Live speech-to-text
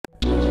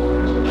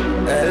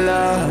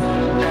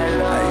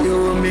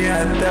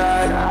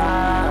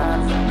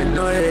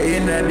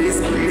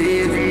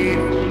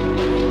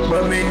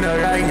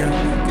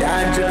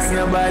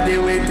body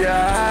with your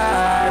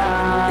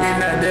heart.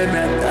 In a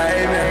dinner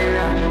time.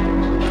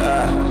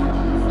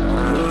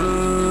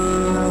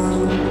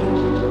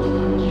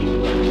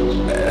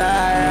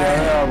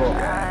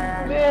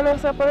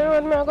 What's up on the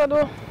road, I go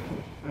do?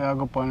 Yeah, I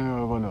go on the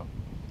road, go do.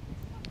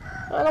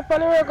 I go on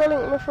the road, go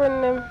link my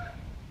friend them.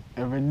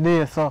 Every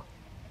day, so.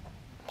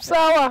 So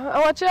what?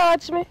 I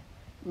watch me?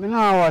 Me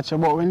not watch you,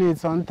 but we need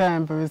some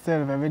time for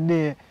yourself. Every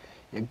day,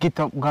 you get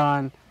up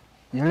gone,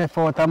 you left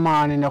out a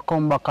morning, you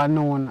come back at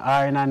noon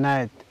or in a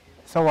night.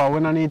 So what, we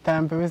don't need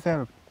time for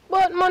yourself?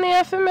 But money I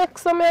have to make,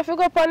 so I have to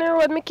go up on the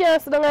road. I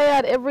can't sit down in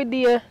yard every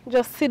day,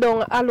 just sit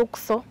down and look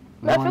so.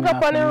 I have to go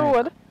up on the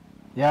road.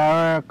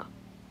 Yeah, work.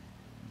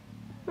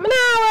 I don't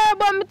worry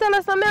about me tell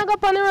us I go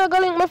up on the road, go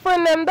link my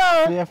friend them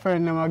down. So your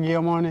friend them will give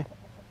you money?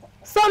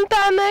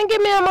 Sometimes they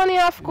give me money,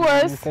 of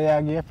course. You say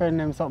you give your friend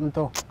them something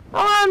too? I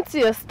want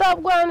you.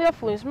 Stop going on your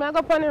phone. I go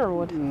up on the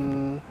road.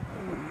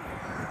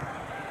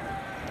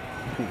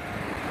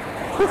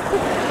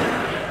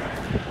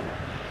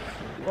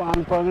 Go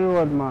on the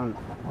road, man.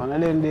 When you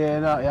then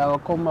there, you will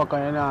come back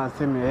and you don't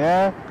see me,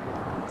 yeah?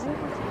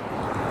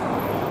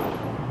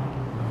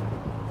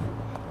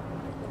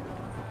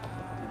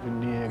 Every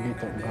day you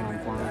get up gone on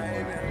the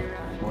road.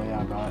 Boy, you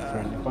got a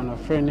friend. If I'm a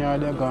friend, you're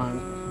there gone,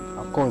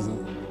 a cousin.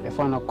 If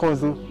I'm a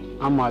cousin,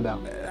 a mother.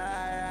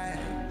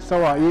 So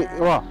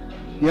what?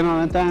 You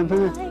know the time for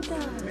me?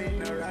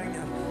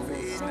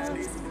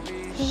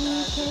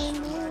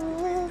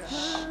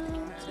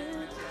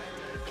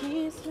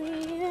 Kiss me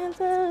in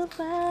the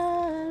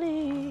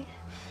valley,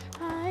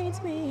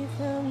 hide me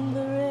from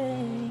the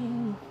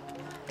rain.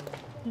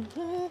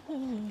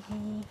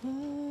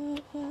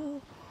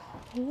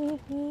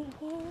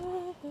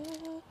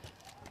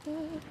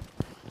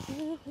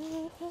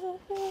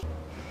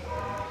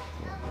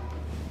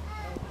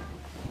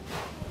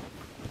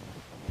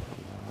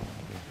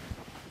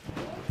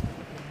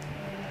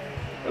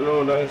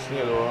 Hello, nice to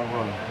hello, I'm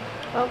on.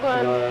 Oh, go on.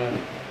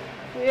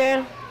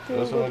 Yeah.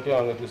 That's why I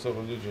can't get to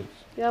 7 digits.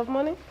 You have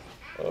money?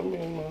 I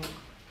mean,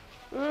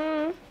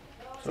 man.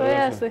 So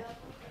yeah, see.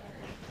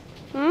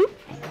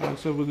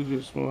 7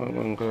 digits,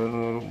 man, because I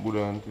don't look good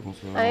on things.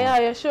 Ah, yeah,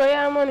 you sure you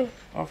have money?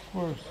 Of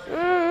course.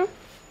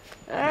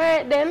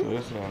 Alright then. So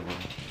yes,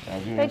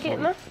 I'm Take it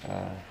now.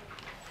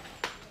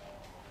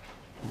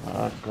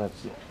 I got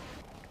it.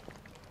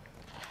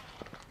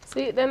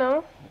 See it then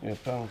now? Yeah,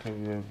 thank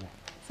you.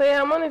 So you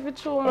have money for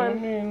true, man? I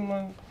mean,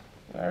 man,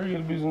 I'm a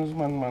real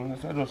businessman, man.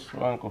 I just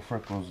want to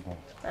freckles, man.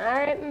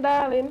 Alright,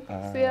 darling.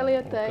 See you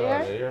later,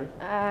 yeah?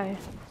 Aye.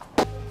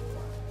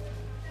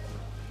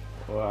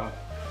 Wow.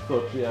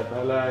 Touch you at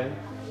a line.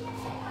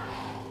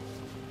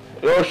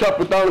 Yo, shop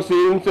it and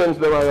see incense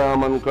there,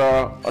 man,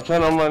 because a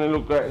China man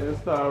look like the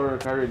star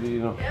work already, you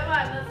know. Yeah,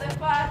 man, that's a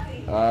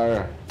party.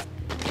 Alright.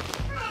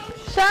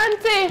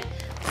 Shanti!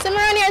 Come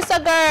around here, so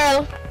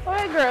girl.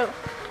 Hi, girl.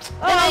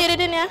 Oh, you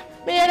didn't, yeah?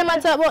 Me hear them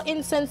talk about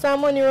incense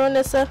and money around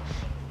there, so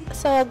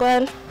I go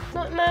on.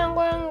 Nothing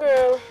going,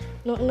 girl.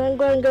 Nothing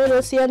going, girl.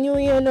 We'll see a new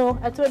year now.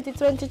 At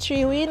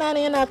 2023, we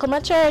not come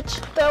to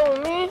church. Tell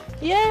me?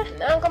 Yeah.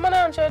 I'm coming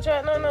down church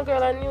right now, no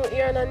girl. A new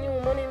year and a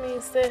new money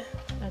means say.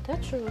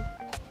 That's true.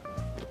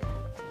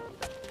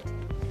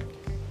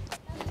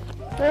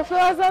 The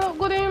flowers look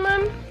good,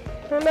 man.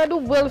 And I do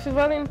well for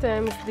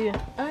Valentine's Day.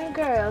 Hi,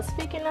 girl.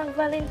 Speaking of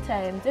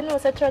Valentine's, you know,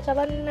 the church have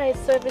a nice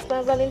service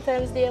on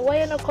Valentine's Day. Why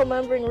you not come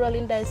and bring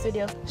rolling dice with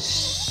you?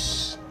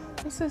 Shh.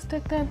 This is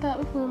take time to talk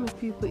before my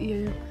people hear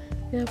you.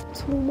 You have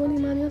too money,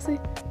 man, you see.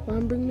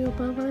 Want to bring me up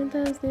on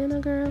Valentine's Day,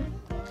 no, girl?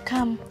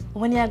 Come,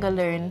 when you gonna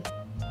learn?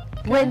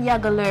 When you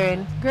gonna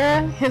learn?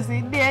 Girl, you see,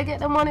 the day I get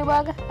the money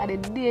back, and the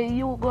day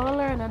you gonna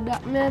learn, and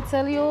that may I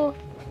tell you.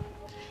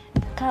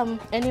 Come,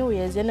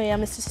 anyways, you know you're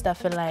my sister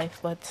for life,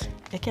 but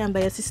you can't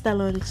buy your sister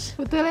lunch.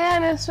 To tell you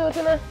honest truth,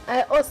 you know,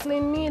 I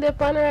hustling me the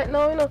pan right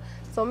now, you know.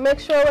 So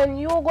make sure when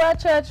you go to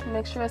church,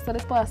 make sure it's the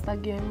pastor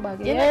game back.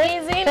 You know,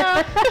 easy, you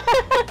know.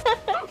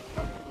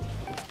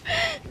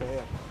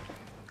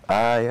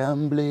 I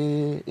am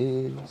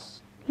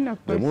blessed.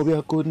 The movie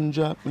I couldn't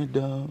drop me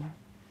down.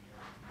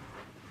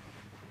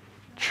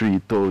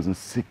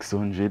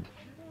 3,600.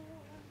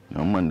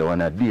 No man, the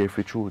one a dear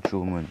for true,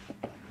 man.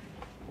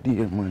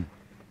 Dear man.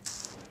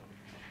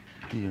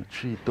 Dear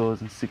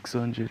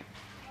 3,600.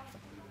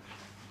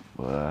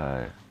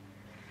 Boy,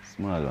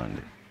 small one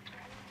there.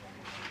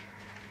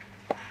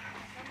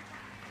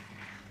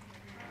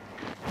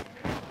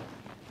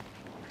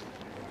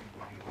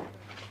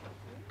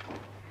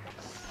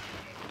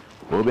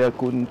 Bobby, I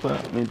couldn't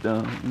pat me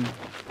down.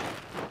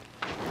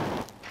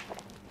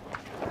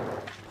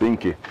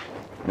 Pinky,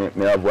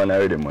 me have one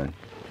already, man.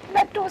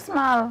 That's too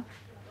small.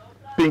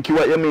 Pinky,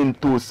 what you mean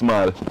too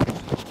small?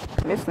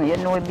 Listen, you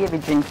know a baby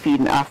drink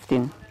feeding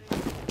often.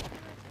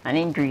 And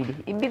ain't greedy.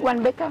 A big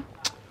one better.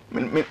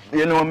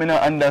 You know, I don't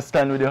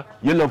understand with you.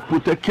 You love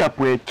put a cap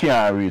where it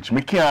can't reach.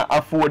 Me can't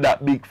afford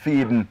that big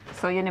feeding.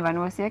 So you never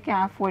know, so you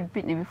can't afford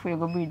pitney before you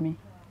go breed me.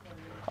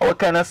 What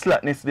kind of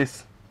slackness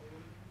this?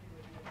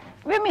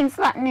 What do you mean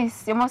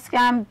slackness? You must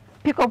can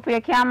Pick up where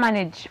you can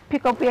manage.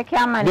 Pick up where you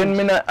can manage. Then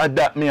me not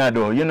adapt me a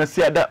do. You know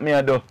see adapt me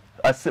a do.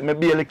 I say me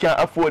barely can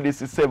afford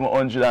this is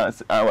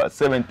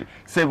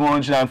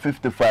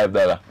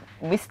 $755.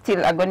 We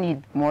still are gonna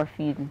need more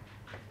feeding.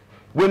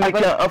 When we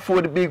can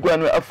afford the big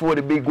one, we afford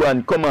the big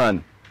one. Come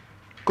on.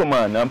 Come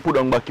on and put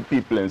on back the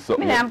people and so.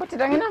 Me not put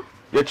it on, you know.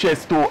 Your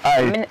chest too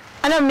high.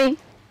 I know me.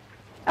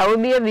 I will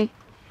baby.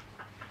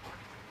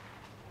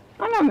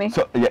 I know me.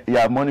 So you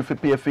have money for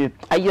pay for it?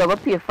 You have to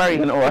pay for it.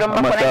 You know what?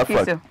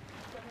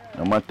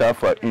 No matter of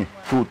fact,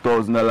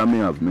 $2,000 me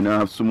have. Me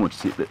not have so much.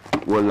 See,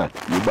 all that.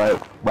 You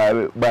buy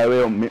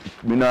way. Me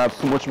not have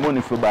so much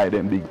money for buy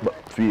them big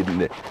feeding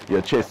there.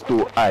 Your chest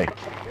too high.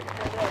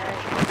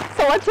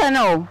 So what you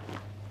know?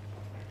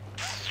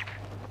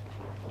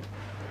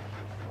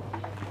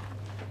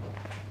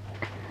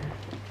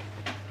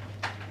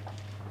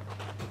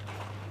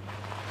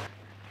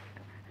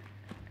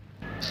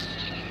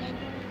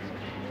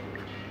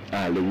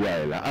 All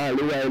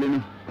the while, you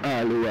know,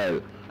 all the while.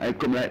 I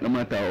come like no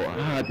matter how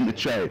hard me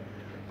try.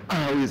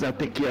 Always I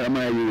take care of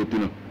my youth, you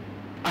know.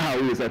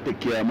 Always I take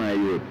care of my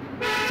youth.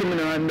 So me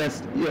don't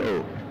understand,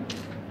 yo.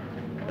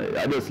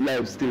 I just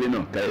live still, you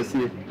know. Can you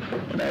see?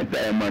 When I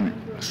tell man,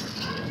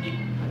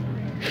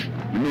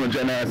 you know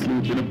John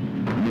asleep, you know.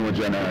 You know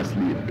John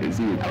asleep. You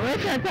see it? What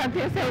you talk to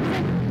yourself,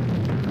 sir?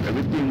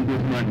 Everything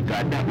good, man.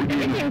 God, that would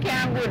Everything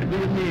can good.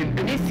 What do you mean?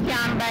 This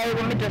can buy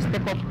when me just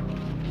step up.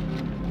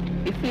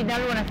 If you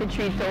don't want to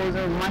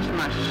 3,000 mash,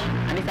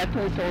 and it's a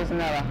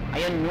 $2,000,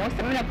 and you know, so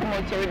I'm not come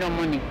out here with no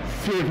money.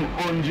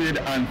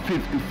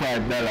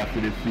 $755 for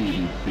the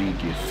feeding,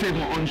 thank you.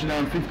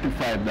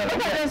 $755.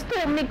 But there's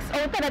 2 mix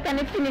out of that and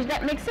it finish,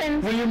 that makes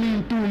sense. What do you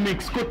mean 2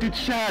 mix? Cut it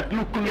short,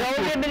 look. Yo,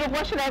 baby, look,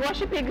 what should I wash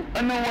the pig?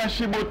 I know wash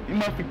it, but you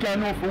have to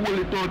can off hold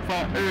it out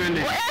for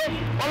early. What?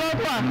 All out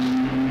what?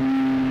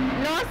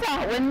 No, sir,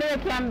 when me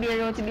can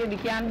bear out, the baby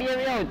can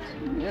bear out.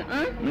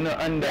 I don't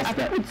understand. I have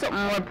to put something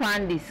more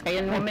upon this.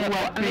 You know, Put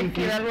what,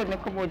 Pinky?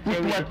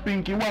 Put what,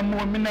 Pinky? One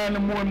more, me not no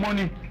more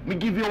money. Me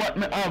give you what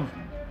me have.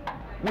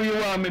 What you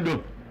want me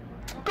do?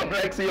 Come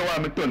like say you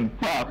want me turn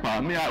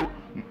papa. Me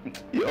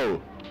yo.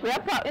 We are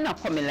papa, you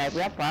not coming like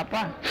we are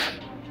papa.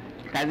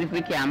 Because if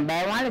we can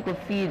buy one little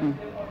feeding,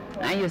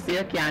 and you say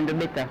you can do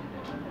better.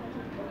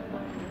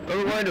 What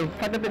we going to do?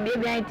 Put up the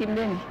baby and eat him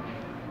then.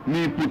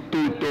 Me put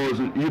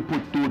 2,000, you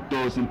put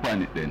 2,000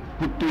 on it then.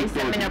 Put 2,000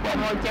 on it.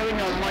 Come out here with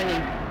no money.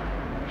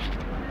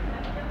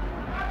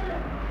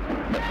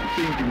 But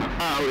thinking, I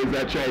always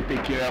I try to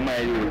take care of my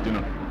youth, you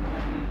know.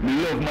 Me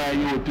love my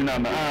youth, you know.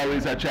 I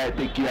always I try to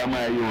take care of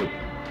my youth.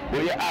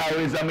 But you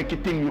always I make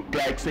it thing look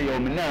like say, yo,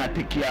 me not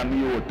take care of my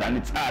youth, and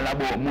it's all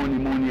about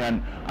money,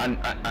 and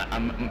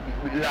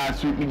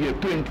last week me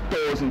get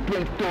 20,000 me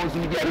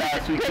get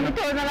last week.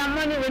 20,000 of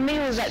money when me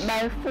use that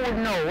buy food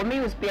now. When me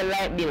use pay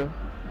light bill,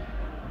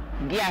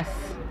 gas,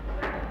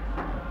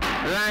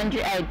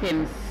 laundry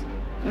items.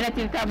 Me not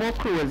even talk about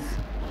clothes,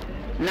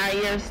 not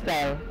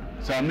hairstyle.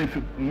 So me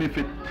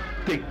fit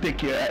take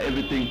care of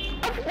everything.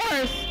 Of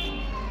course.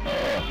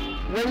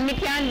 When me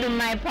can do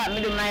my part,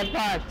 me do my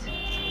part.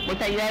 But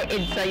at your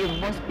age, so you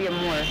must pay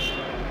more.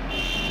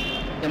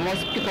 You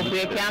must pick up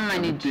where you can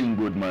manage. Everything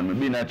good, man. Me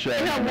been a try,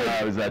 I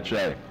always a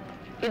try.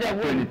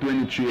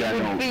 2023 I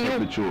know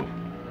for sure.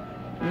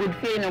 Good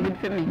for you, no good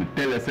for me. Me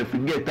tell us if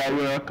you get a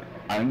work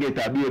and get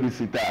a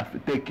babysitter,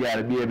 take care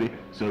of the baby,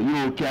 so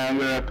you can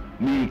work,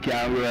 me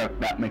can work,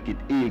 that make it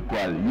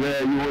equal.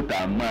 Your youth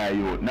and my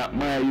youth, not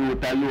my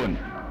youth alone.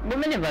 But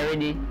me never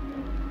ready.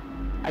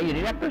 Are you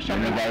ready? Pressure?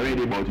 I'm never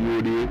ready, but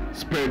you the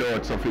spread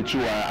out of it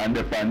through and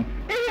the pan.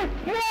 I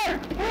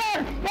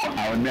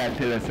when I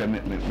tell you, say, me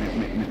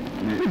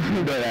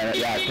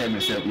tell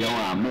myself, you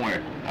want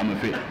more. I'm a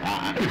fit.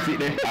 You see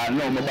there? I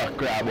know my back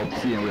crab up,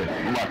 same way.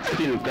 My back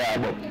still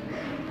crab up.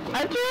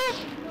 I true.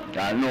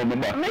 I know my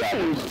back crab up.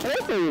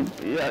 Listen.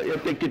 Yeah, you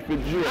take it for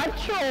joke. I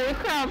true, you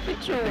crab for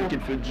true. Take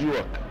it for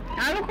joke.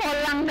 And look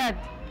how long that.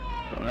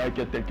 Don't like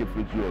you take it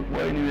for joke.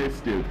 But anyway,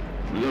 still.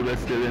 Love is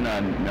still in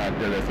and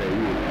tell us, say,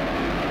 you.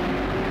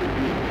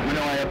 You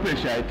know why you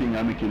pressure, I think I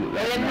make you look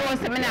like. Well, you know,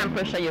 so I don't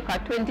pressure you,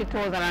 because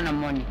 20,000 and no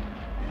money.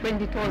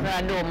 20,000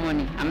 and no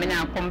money. I mean,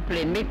 I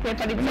complain. Make paper,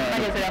 somebody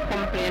else that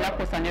complain, that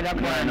person, you that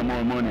one. No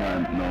more money,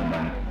 no,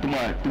 man.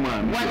 Tomorrow.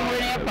 One more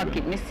in your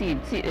pocket, me see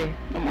it, see there.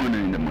 No money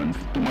in the month.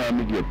 Tomorrow, I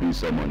give you a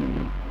piece of money,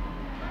 man.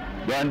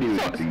 Don't do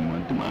anything,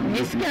 man. Tomorrow,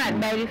 you cannot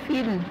buy the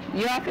feeding.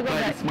 You have to go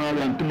buy. Small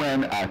one.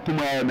 Tomorrow, I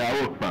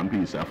work for a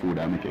piece of food,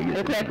 I make it.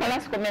 Look like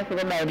Alaska, I have to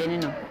go buy then, you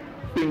know.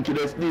 Pinky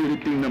just do the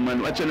thing,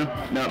 man. Watch you know.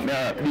 Now,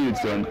 I build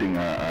something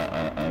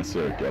and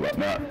search about.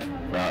 Now,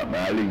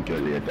 I'll link you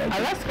later.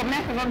 Alaska, I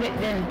have to go get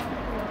then.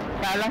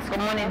 Alaska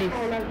money this.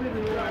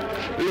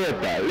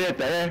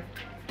 Later, eh?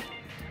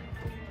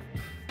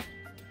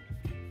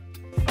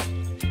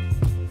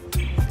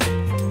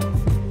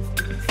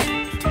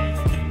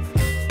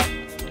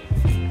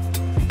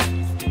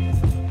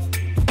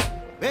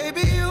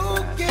 Baby, you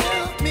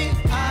give me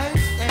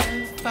ice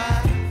and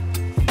fire.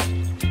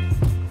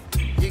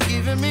 You're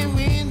giving me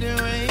wind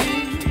and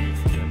rain.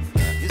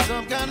 You're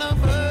some kind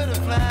of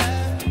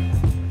butterfly.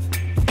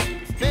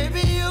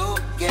 Baby, you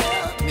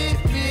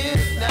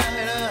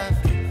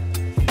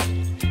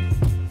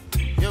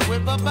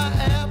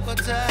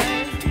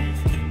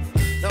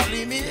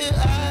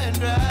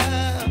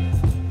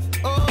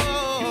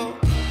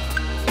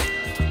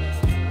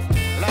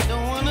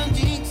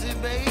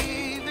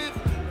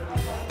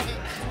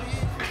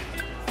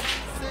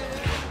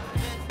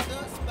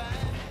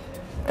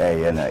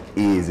Hey, you know,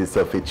 easy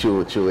stuff for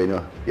choo, you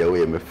know. You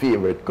wear my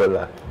favorite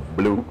color,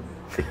 blue.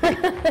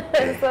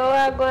 So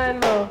what going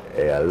now?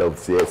 Hey, I love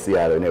see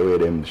all when you wear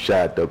them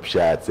short up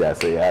shots, yeah,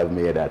 so you have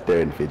me that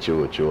turn for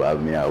choo,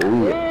 have me a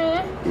ooh.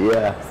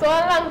 Yeah. So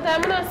a long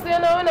time I don't see you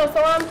now,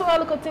 so I'm too a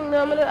little thing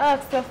now, I'm going to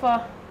ask you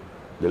for.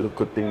 The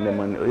little thing,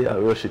 man, yeah,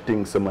 rushy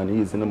things, so man,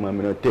 easy, no, man,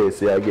 I don't tell you,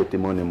 say I get the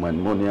money, man.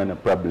 Money ain't a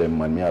problem,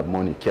 man. Me have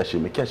money, cash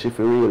it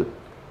for real.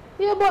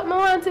 Yeah, but I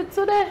want it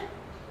today.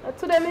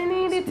 Today I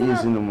need it,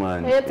 Easy, no,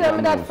 man. And you tell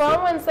me that for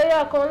once, so you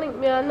can't link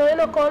me. I know you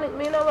don't can't link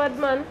me, no bad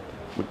man.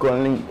 I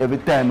can link, every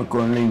time I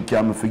can link,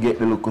 I forget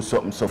to look at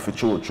something, so for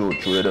true.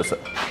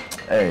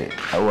 Hey,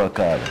 I work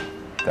hard.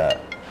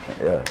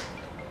 Yeah.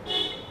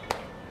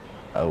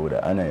 I would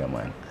honor you,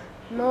 man.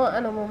 No, I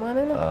know, man,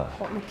 you know.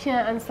 But I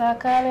can't answer a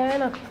call, you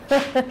know.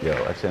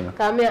 Yeah, watch you know.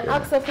 Because I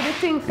ask you for the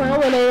thing for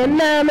when you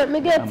know, let me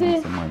get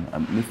it. Man,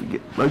 I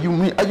forget. But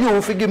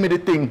you forgive me the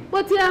thing.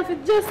 But you have to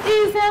just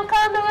easy and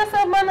calm down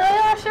yourself, man.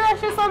 I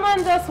rush so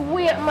man, just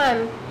wait,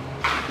 man.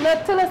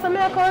 Not tell us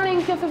I can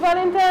link you for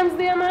Valentine's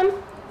Day, man.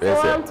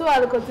 Yes, so I'm too all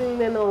the thing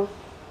there now.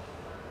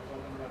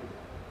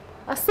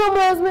 I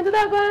suppose me did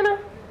that going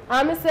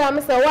on. I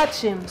say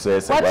watch him. So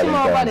it's watch him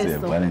over this.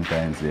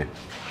 Valentine's Day.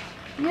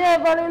 Yeah,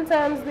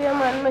 Valentine's Day,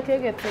 man. Make you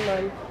get to,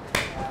 man.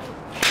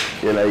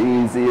 You're like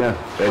easy, yeah.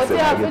 But you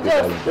have to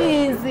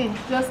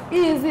just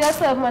easy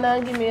yourself, man,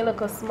 and give me a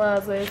little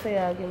smile, so you say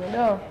you give me,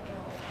 no.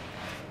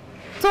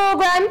 2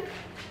 grand?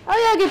 How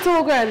you get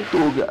 2 grand?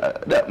 2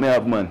 grand, that me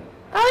have, man.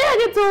 How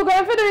you get 2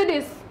 grand for doing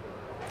this?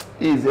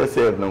 Easy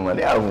yourself, no, man.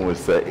 I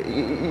almost say,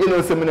 you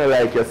know, so me not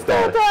like your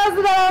style.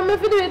 $2,000, me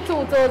for do it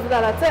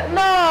 $2,000.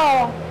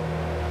 No.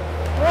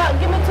 Right,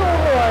 give me 2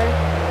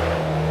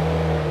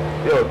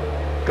 more. Yo.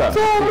 Come. 2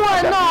 more,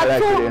 like no,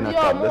 2 more.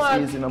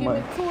 Give me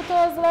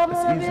 $2,000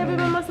 more, baby.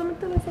 Mama, so me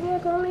tell you something I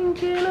can link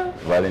you, know.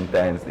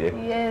 Valentine's Day?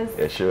 Yes.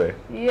 Yeah, sure.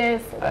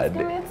 Yes. Just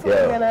give me 2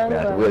 grand.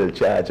 Yeah, will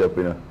charge up,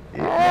 you know.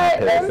 Alright,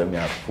 then.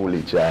 I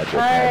fully charge up.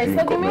 Alright,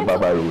 so give me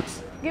Baba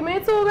Roots. Give me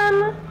 2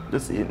 grand.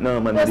 Just eat, no,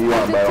 man. Just Do you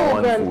want buy 2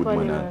 one grand food, for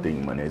man, you, and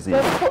thing, man. Is it?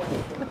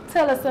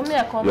 Tell us something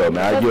I come. Yo,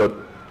 man, I give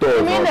you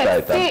Give me $1,000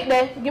 next title. seat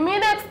there. Give me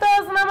next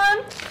 1,000,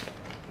 man.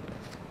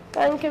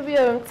 Thank you,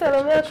 baby.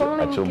 Tell me I come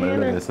link you, I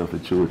love yourself to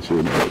chew.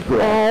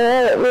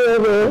 Alright,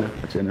 baby.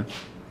 What you know?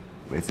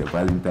 It's a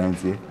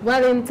Valentine's Day.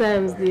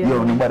 Valentine's Day.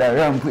 Yo, nobody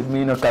ramp with me,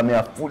 you know, because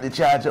I fully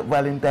charge up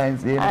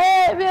Valentine's Day.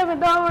 Alright, baby,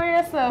 don't worry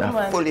yourself,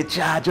 man. Fully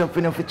charge up,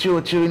 you know, for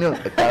chew, you know.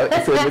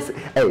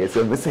 Hey,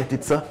 so we set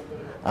it, sir.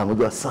 I'm going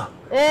to go, sir.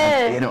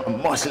 Yeah. You know,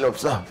 muscle up,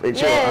 sir. For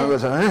chew. Yeah. I'm going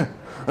to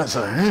go,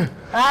 sir.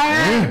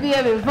 Alright,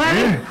 baby,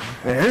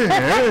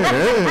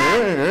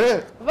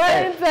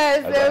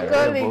 Valentine's Day, go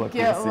link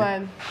you,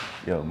 man.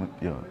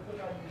 Yo.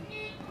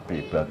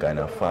 People are kind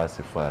of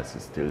fast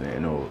still, you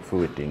know,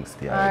 few things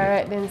still.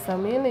 Alright, then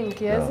some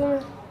link you, isn't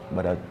it?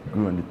 But I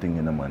grew on the thing,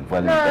 you know, man.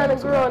 Nah, I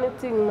grew on the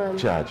thing, man.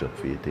 Charge up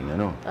for your thing, you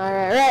know.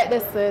 Alright, right,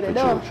 that's it.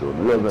 True.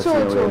 Love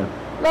you,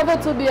 love you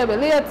to baby,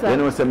 later. You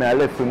know, say me I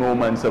left for no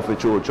man stuff for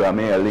church, I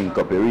may link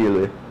up a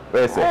real way.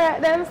 Where say?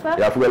 Alright, then, sir.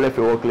 You have to go left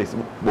your work list,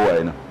 boy,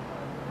 you know.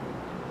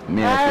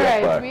 Me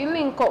alright, we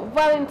link up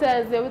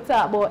Valentine's Day, we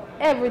talk about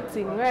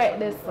everything, right,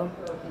 there, sir.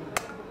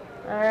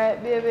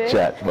 Alright, baby.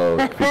 Chat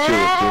about for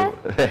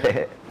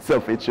church.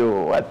 So for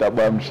church, what a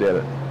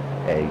bombshell.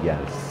 Hey,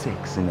 girl,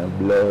 sex in a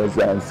blouse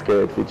and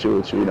skirt for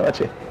church, you know what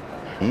you?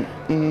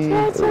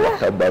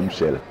 What a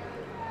bombshell.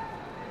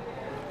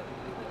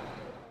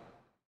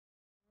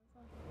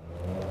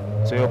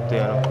 So you up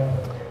there now?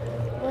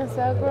 Yes,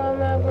 I grow on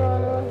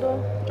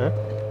though. Huh?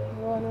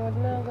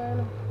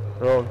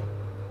 Round.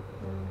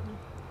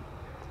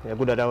 You're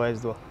good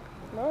otherwise though?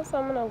 No, so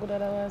I'm not good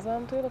otherwise.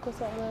 I'm to look at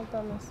something I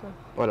promise you.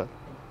 What that?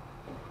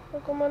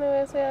 Look how money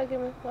you say you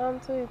give me. I'm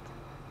to it.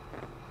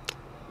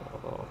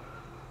 Oh.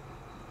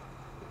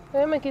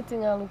 You make it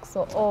thing look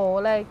so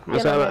like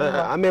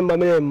I remember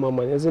my name,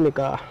 man. You see me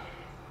car.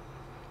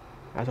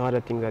 That's one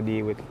of the things I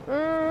deal with.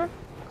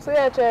 So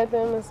you try to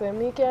tell me, say,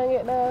 me can't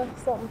get that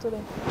something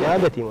today. Yeah, I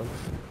get it, man.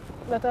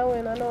 That I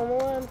win, I know I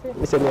want it.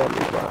 I said,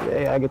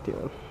 yeah, I get it,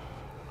 man.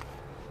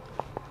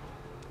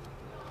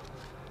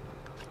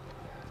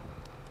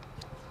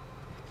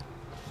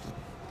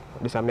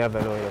 This is me have now,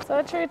 you know. So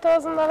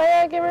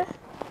 $3,000 you give me?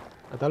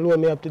 That's a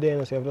loan me up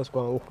today, so you have just go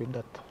and work with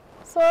that.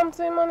 So I'm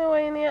seeing money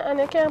way in here and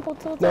you can't put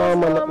 $2,000. No,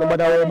 man,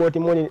 nobody worry about the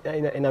money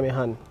in my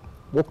hand.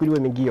 Work with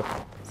what I give you.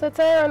 So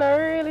Tyrone, I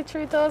really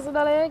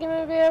 $3,000 you give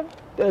me, babe?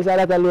 Tell us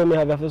that alone me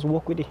have to just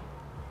work with it.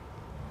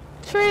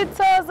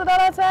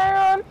 $3,000,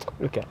 Tyrone?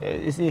 Look at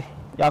you see,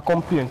 you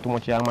complain too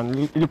much, young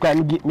man. Look at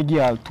me give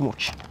you too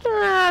much.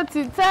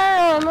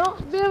 Tyrone, no?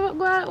 Babe,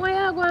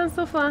 where you going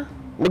so far?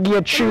 Me give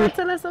you 3. You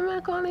tell us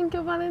I'm calling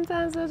you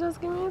Valentine's Day, just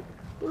give me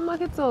back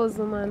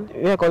 $1,000, man.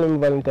 You call me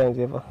Valentine's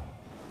Day for?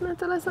 No,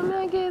 tell us I'm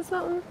going to get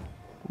something.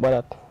 What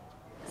that?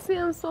 See,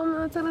 I'm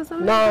so tell us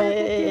I'm no,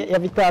 you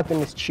have to talk to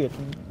me straight.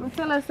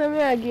 Tell us I'm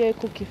going to get a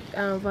cookie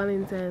on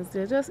Valentine's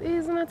Day. Just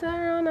easy not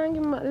around and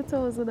give me back the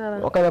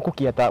 $1,000. What kind of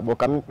cookie you talk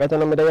about? I don't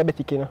know me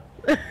diabetic, you know.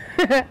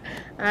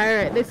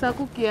 Alright, this is a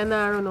cookie and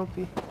I run up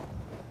here.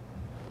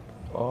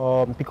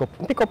 Pick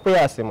up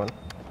where you see, man.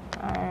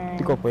 Alright.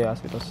 Pick up where you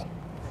see, just.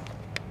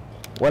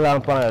 Well,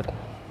 I'm fine.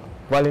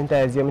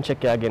 Valentine's Day, I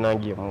check you again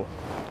and give you.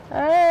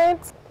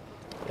 Alright.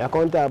 You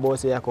can't talk about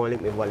say you can't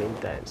link me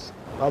Valentine's.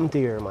 Come to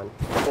here, man.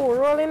 Oh,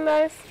 rolling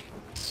dice.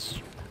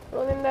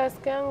 Rolling dice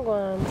can go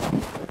on.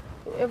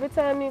 Every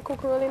time you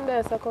cook rolling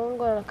dice, I can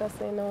go on like I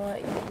say, no, I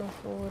eat no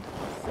food.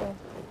 So.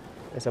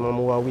 You say, I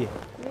move away.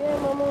 Yeah,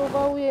 I move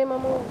away, I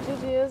move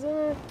GG, isn't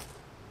it?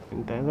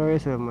 Sometimes I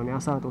yourself, man. You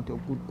sort out your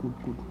good.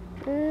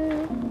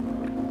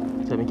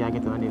 So I can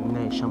get one of them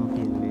nice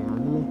champagne there, you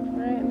know?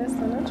 Right, that's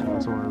the natural.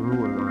 That's one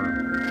roll, man.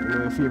 You know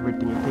your favorite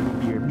thing, your teddy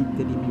bear, big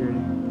teddy bear.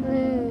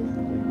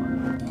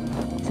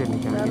 Say me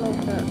can I get love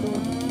it. that though.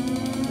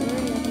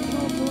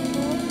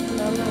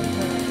 I love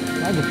that.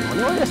 I get it, man.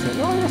 No, listen.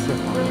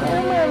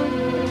 Yeah, man.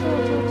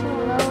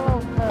 True. I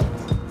love that.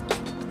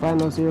 Find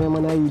out, say,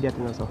 man, I eat that,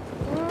 you know, so.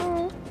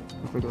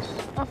 I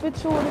feel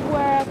true the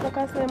boy, like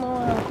I say, I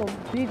want to come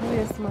big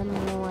waste man in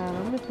a while.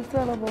 I'm going to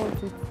tell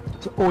about it.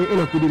 So, oh, you end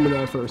up with him in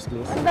the first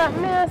place? And that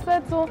me I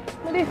said so.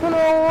 I didn't know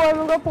how I'm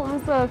going to put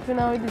myself in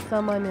with this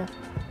man here.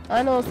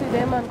 I know, see,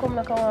 the man come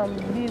like I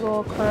want big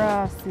old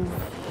crosses.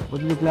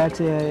 But it look like,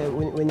 say,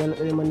 when you look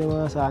at them and they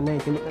want to say at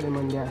night, you look at them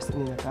and they are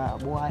sitting in the car,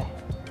 boy.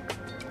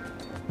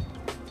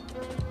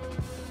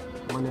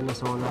 Man, they don't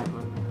sound right,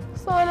 man.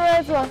 Sound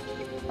right, so.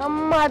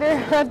 I'm mad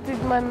at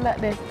it, man,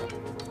 that day.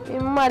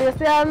 I'm mad. You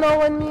see, I know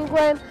when me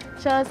going,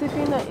 chance if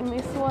you know him,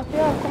 it's so if you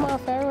come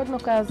off the road, no,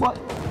 because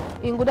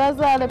in good as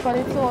well, upon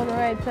its own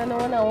right, and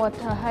I want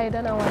to hide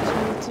and I want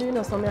to meet you,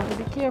 know, so I have to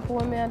be careful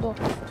when I do.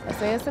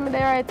 So you see me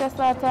there right, I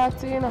start talk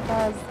to you, know,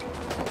 because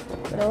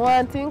the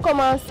one thing come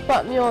and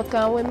spot me out,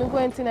 because when me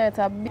going tonight,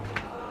 I be...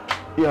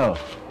 Yo,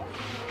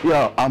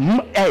 I'm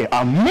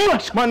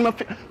mush, man.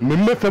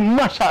 Me fi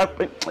mash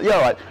up.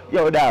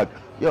 Yo, dog.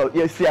 Yo,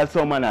 you see how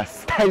some man a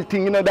style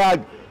thing, you know,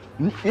 dog.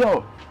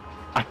 Yo,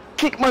 I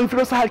kick man for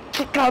us, I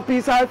kick out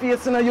piece of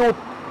face, you know, yo,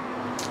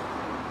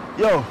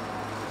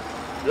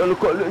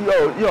 look,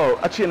 yo,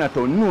 I chain at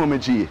all, no, me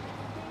G.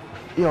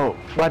 Yo,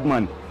 bad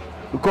man,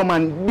 you come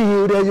and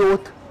deal with the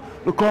youth.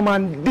 You come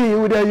and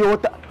deal with the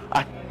youth.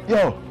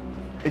 Yo,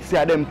 it's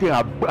them thing,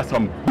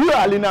 some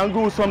brawling and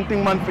go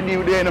something, man, for deal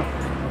with you know.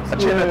 I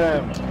chain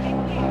at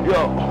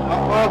yo,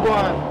 what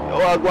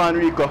go on,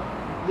 Rico?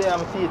 Yeah,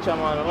 I'm a teacher,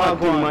 man. What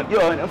go on?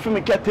 Yo, for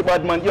me catty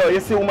bad man, yo, you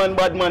see woman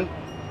bad man.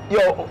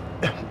 Yo,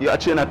 you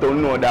actually not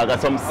know dog,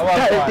 some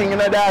style thing in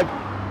a dog.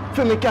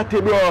 For me catty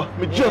bro,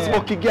 me just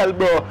bucky girl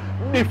bro.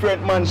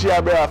 Different man she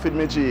a bro for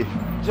me G.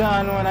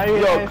 John, man, I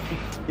really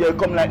yo,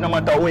 come like no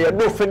matter what you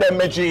do for them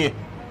me G.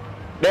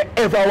 They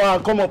ever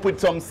want to come up with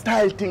some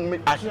style thing me.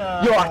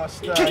 Yo,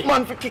 kick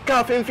man for kick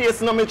off in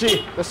face no me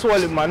G. The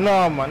swallow man,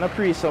 no man, not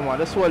priest man,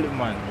 the swallow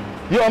man.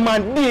 Yo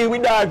man, deal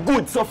with that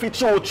good stuff it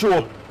show.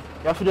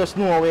 You have to just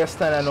know where you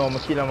stand now, my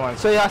killer man.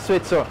 So you have to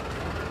sweat so.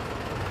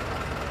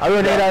 I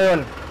run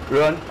there,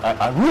 Run?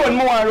 I run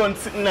more and run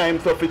sitting there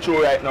himself for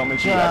sure right now, my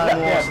G. Hold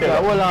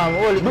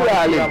it,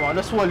 man.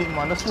 Just hold it,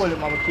 man, my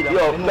killer.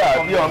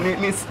 Yo,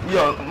 me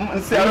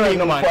say I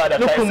run my father.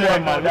 Look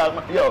at man.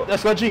 Yo,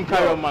 let's go drink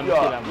carry on, man,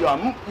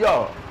 yo.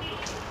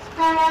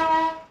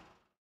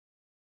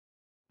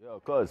 Yo,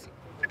 cuz.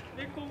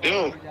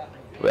 Yo.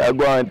 Where you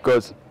going,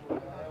 cuz?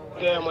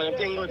 Yeah, man,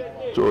 everything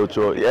good.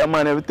 True. Yeah,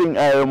 man, everything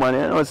alright, man.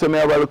 You know, so me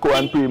have a look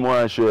one primo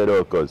and show you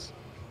though, cuz.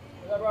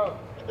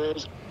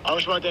 How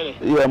much money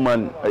tell Yeah,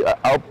 man.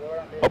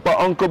 Up at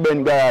Uncle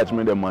Ben garage,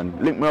 me there, man.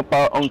 Link me up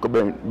at Uncle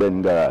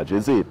Ben garage,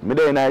 you see it? Me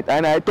there in I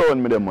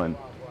town me there, man.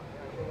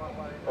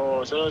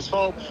 Oh, so it's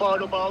far up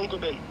at Uncle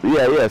Ben?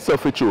 Yeah, so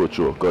for true,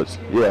 cuz.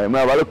 Yeah, me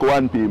have a look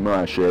one primo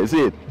and show you,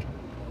 see it?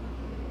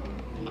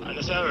 And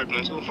that's alright,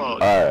 man, so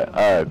far.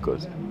 Alright,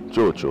 cuz.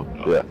 True.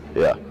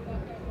 Yeah.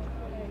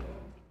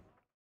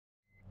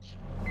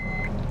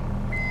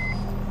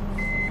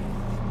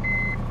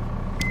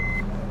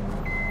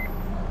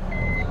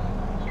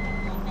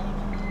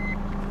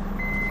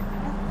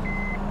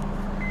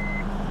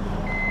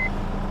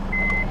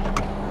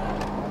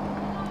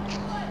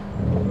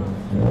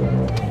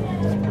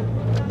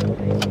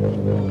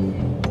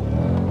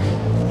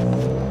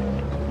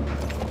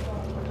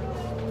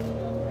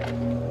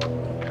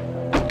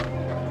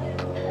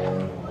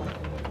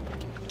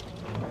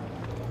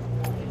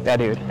 Yeah,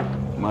 dude.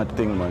 Mad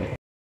thing, man.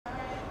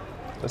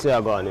 Let's see how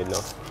I go on it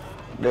now.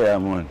 There,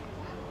 man.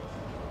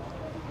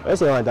 Let's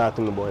see how I talk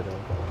to me about it.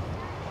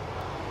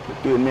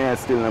 Between me and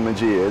still in my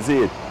G, you see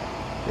it?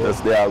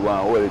 Just there I go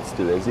and hold it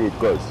still, you see it,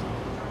 cuz?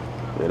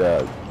 Yeah,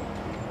 dog.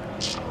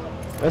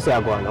 Let's see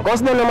how I go on now.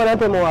 Cause then no man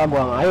tell me how I go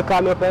on. Are you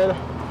call me up here?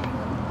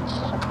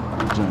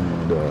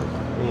 Johnny, dog.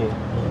 Yeah.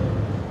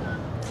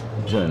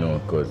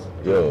 Johnny, cuz.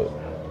 Yo.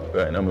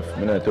 Right now, I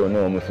don't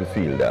know how I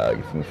feel, dog.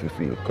 If I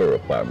feel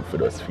corrupt or if I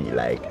just feel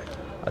like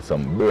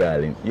some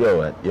brawling.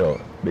 Yo,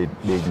 big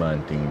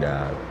man thing,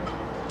 dog.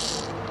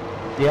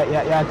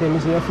 Yeah, tell me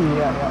so you feel,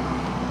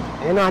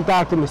 yeah. You don't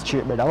talk to me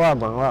straight, brother.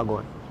 What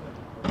going?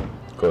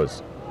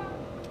 Cuz.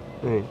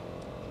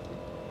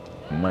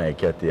 My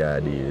cat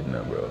here did,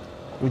 bro.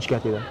 Which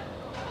cat is that?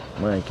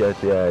 My cat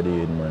here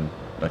did, man.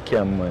 My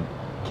cam, man.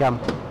 Cam.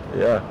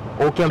 Yeah.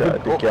 How Cam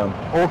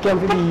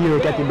to be here,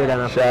 Catty brother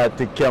now?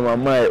 Shorty Cam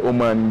and my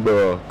woman,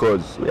 bro.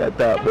 Cause we are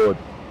talking about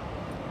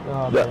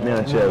that me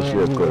and share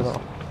cause.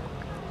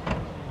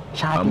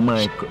 And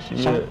my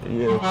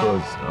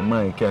cause. And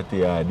my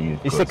Catty are there.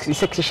 You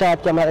sexy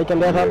short Cam I can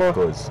be about?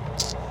 Cause.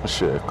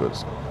 Sure,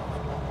 cause.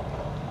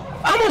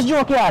 How much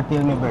joke you are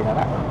tell me, brother?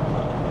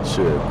 Right?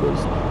 Sure,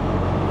 cause.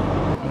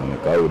 I'm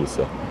like, how this,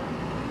 sir?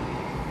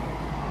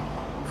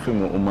 For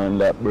my woman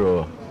that,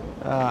 bro.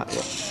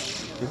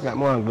 It's like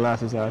more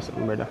glasses or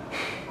something, brother.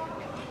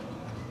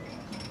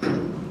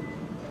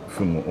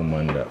 For my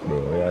woman that,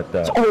 bro.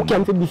 So how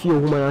can you be for your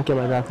woman and come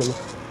and talk to me?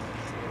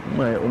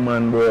 My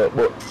woman, bro,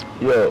 but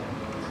yo,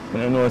 I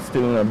don't know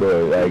still, no,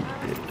 bro. Like,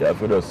 you have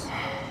to just,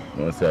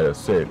 you know, say,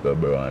 just circle,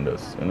 bro, and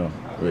just, you know,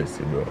 race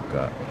it, bro.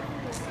 Cause,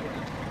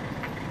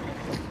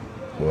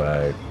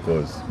 why?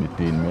 Because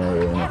between me and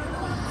her, you know.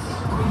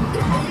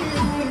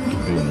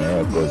 Between me and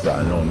her, because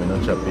I know me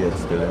not chop yet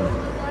still, you know.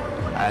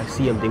 I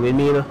see something with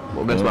me, you know.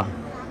 But guess what?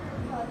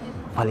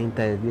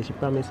 Valentine's Day, she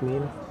promised me, you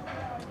know.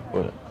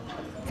 What?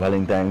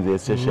 Valentine's Day,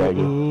 say she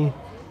again?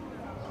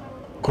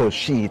 Because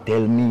she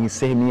tell me,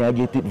 say me I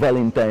get it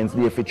Valentine's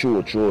Day for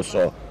true,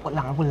 so. Hold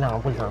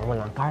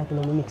on. Carry to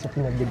me mix up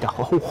in the big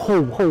how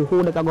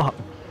that I go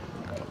happen?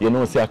 You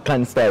know, say I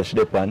can't style she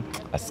depend.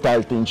 A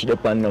style thing she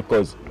depend no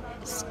cause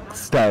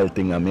style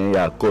thing I mean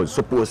yeah, cause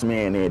suppose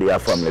me and they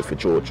have family for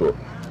true.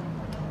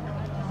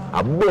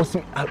 I boss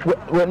me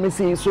when me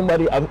see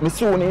somebody me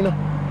soon, you know.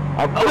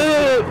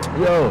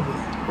 Yo.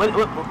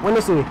 When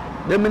you see me?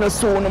 Them in a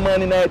soon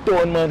man in a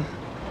town, man.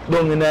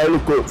 Down in a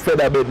look out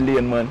Featherbed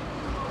Lane, man.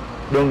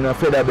 Down in a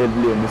Featherbed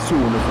Lane, me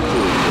soon for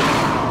true.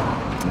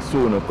 Me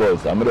soon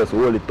cause I'm just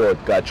hold it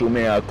out catch you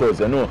me a cause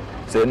you know.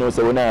 So you know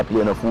say we not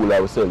playing a fool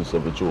ourselves so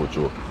for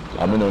true.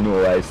 I don't know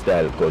my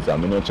style because I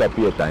don't chop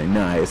it and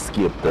I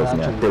escape because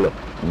I tell her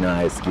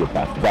I escape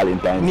at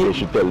Valentine's Day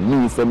she tell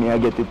me say me I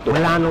get it too.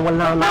 Well on.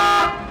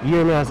 You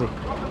hear me I say?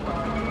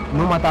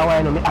 No matter what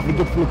I know, I have to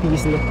get for the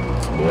piece.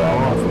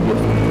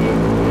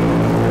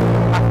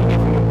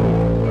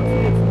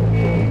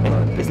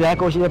 It's like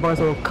how she depends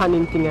on some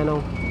cunning thing you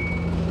know.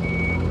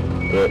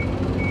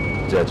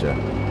 Jaja.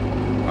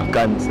 I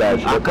can't style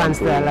she I can't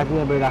style like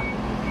me brother.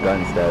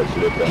 Can't style she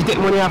depends. She take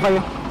money off of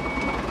you?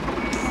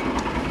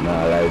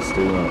 Nah, like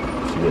still no.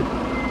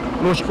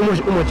 How much you give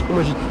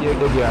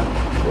her?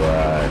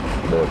 Right.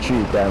 About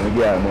 3 times I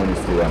give her money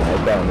still and I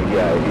time I give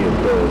her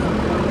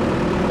 8,000.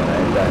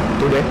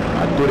 Today?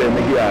 And today I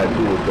give her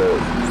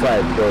 2,000. 5,000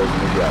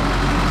 I give her.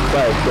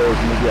 5,000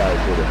 I give her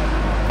today.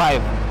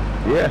 5?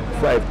 Yeah,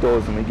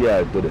 5,000 I give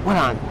her today. Hold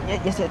on,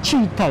 you said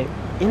 3 times.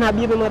 You not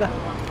baby mother?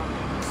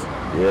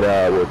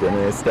 Yeah, but you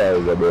know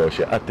styles bro.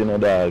 She hot in the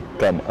dog,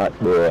 come hot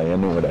bro, and you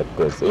know that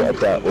cause so I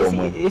thought oh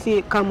man. You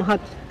see come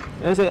hot.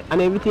 And say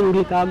and everything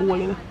glitter gold,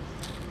 you know.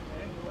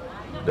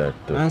 That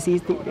and see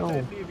think yo.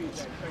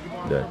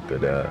 That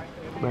brother,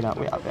 we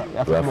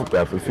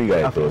have to figure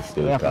it out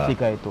still. We have to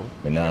figure it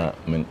out.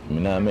 Me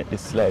nah make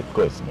this slide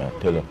cause me I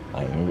tell you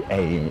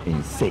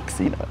I'm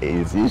sexy, you know.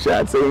 Easy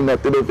shot saying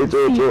that to the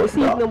picture.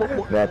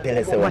 I tell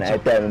you say when I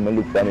time I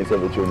look down this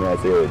picture me I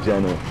say oh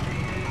Johnny.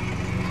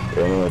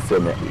 You know say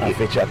me I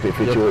fetch up the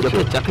picture.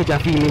 You catch a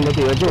feeling that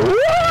you're joke.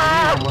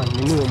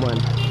 Man.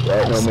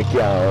 Right now, I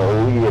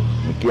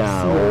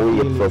can't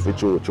wait for the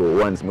show.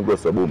 Once I go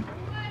so boom,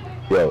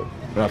 yo,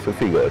 I have to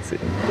figure out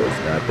something. Because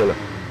I tell you,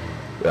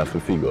 we have to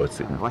figure out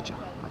something. Watch out.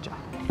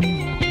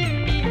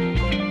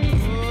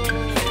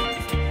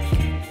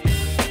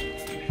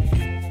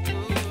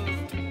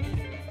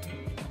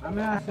 I'm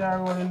going to say I'm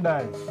rolling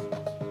dice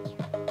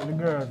with the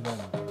girls then.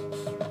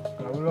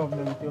 I will love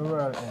them till the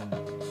world ends.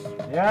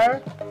 Yeah?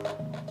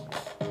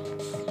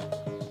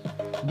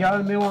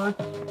 Girl, me want.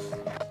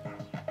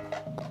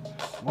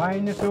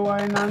 Wine if you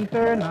wine and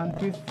turn and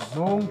twist.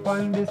 Don't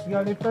find this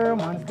girl if her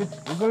man skit.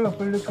 Wiggle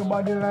up a little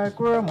body like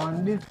her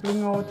man. This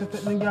fling out to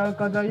set the girl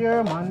cause of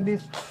your man.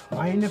 This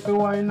wine if you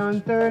wine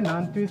and turn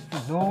and twist.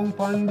 Don't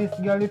find this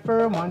girl if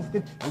her man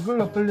skit.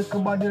 Wiggle up a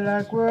little body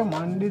like her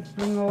man. This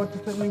fling out to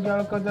set the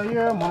girl cause of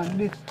your man.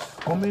 This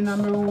come in my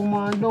room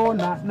and don't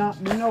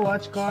knock. Me no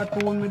watch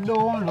cartoon, me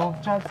don't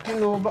love chat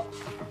skill over.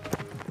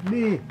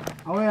 B,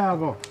 how you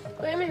go?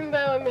 What you mean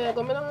by me I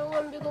go? Me don't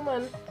want big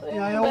man.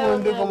 Yeah, you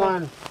want big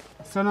man.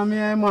 So now me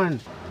a man,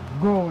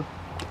 goat.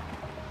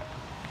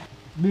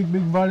 Big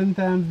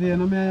Valentine's Day,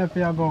 now me a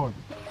for goat.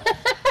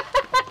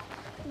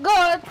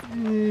 Goat?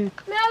 Me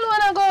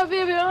alone go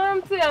baby,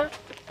 I'm here.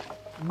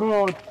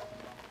 Goat.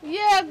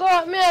 Yeah,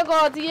 goat, me a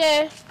goat,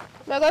 yeah.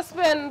 I go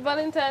spend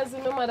Valentine's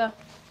with my mother.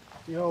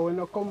 Yo, when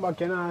you come back,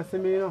 you don't see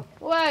me, you know?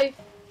 Why?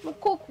 Me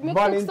cook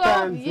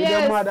Valentine's with yes.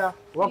 your mother.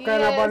 What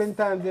kind of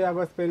Valentine's Day I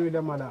go spend with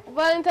your mother?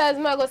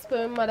 Valentine's I go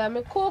spend with my mother.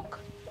 Me cook.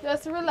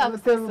 Just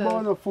relax. Tell me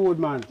about no food,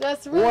 man.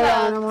 Just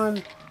relax.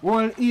 Man.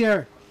 One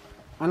year.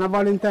 And a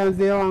Valentine's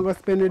Day I want to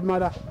spend with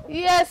mother.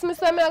 Yes, me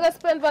say me go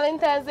spend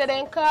Valentine's Day.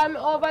 Then call me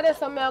over there,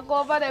 so me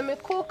go over there. Me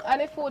cook and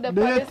the food up on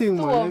the thing,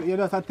 stove. Man. You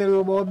just tell me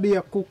about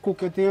beer,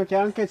 cook. You think you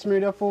can catch me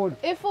with the food?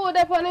 The food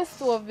up on the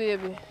stove,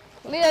 baby.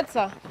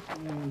 Later.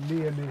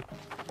 Baby.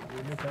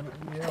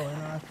 Yeah, when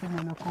I see me,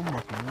 I come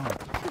back,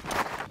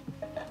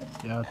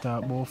 you know. You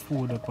talk about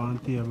food up on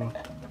the table.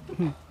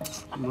 You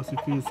must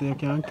feel say you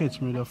can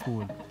catch me the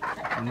food.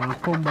 And I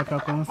come back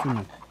and come see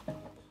me.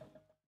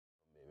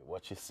 Baby,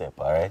 watch your step,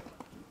 alright?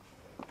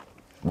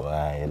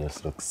 Boy, you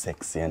just look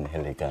sexy and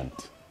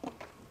elegant.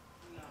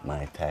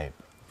 My type,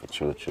 for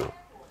true.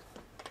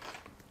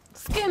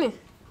 Skinny,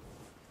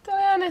 tell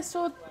you honest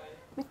truth,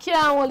 I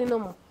can't hold it no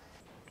more.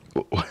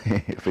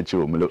 For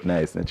true, me look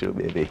nice, not true,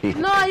 baby.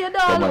 No, you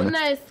don't look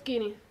nice,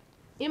 Skinny.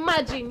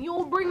 Imagine,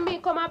 you bring me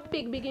come a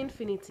big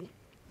infinity.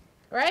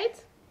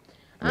 Right?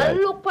 And right.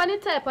 Look on the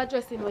type of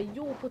dressing where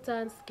you put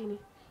on, Skinny.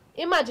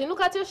 Imagine,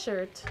 look at your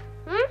shirt.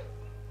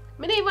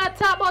 Me don't even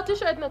talk about your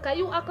shirt now, because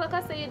you act like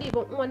I say you didn't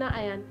even own an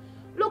iron.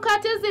 Look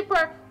at your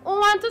zipper. Who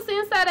want to see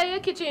inside of your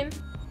kitchen?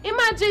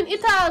 Imagine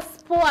it all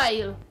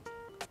spoil.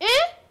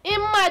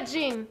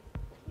 Imagine.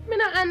 Me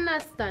not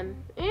understand.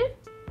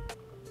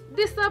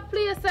 This a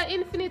place of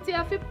infinity,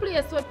 of a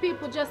place where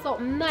people dress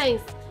up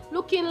nice,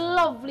 looking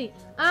lovely,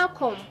 and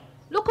come.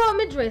 Look how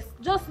me dress.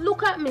 Just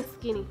look at me,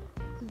 Skinny.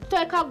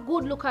 Take a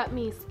good look at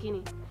me,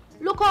 Skinny.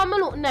 Look how me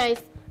look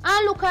nice,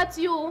 and look at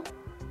you.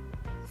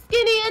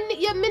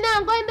 Skinny, me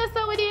not going to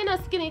say with you,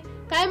 Skinny.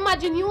 Can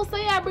imagine you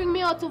say you bring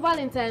me out to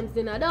Valentine's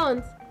dinner,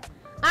 don't?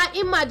 And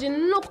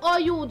imagine, look how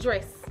you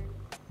dress.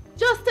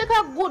 Just take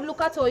a good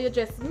look at how you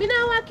dress. Me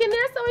not walking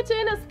there so with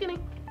you, Skinny.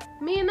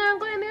 Me not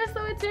going there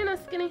so with you,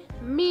 Skinny.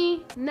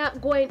 Me not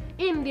going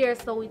in there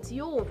so with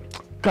you.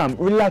 Come,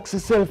 relax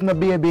yourself now,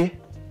 baby.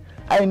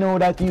 I know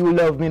that you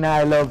love me and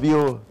I love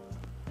you.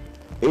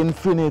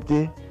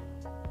 Infinity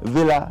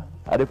Villa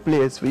are the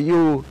place for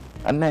you.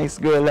 A nice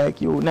girl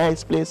like you.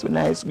 Nice place for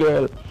nice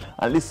girl.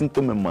 And listen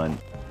to me, man.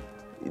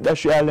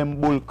 That's all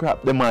them bull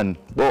crap, the man.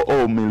 But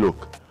how me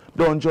look.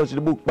 Don't judge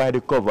the book by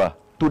the cover.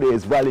 Today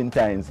is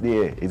Valentine's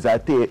Day. It's a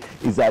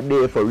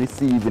day for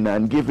receiving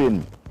and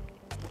giving.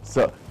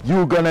 So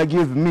you gonna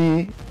give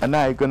me and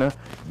I gonna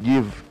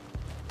give.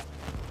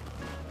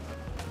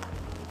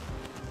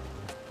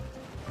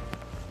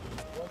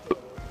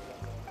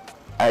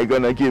 I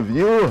gonna give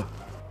you.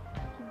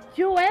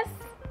 US?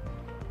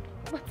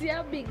 But you're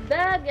a big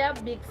dog, you're a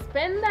big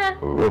spender.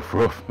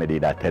 Rough, me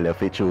did I tell you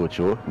for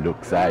Chocho.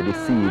 Looks are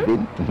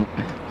deceiving.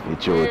 For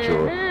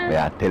Chocho. Me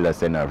I tell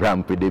us in a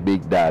ramp with the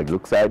big dog.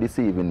 Looks are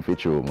deceiving for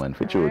Cho, man.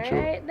 For Chocho.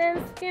 Alright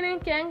then, Skinny,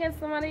 can get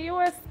some of the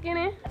US,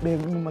 Skinny.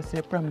 Baby, me must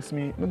say promise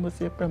me.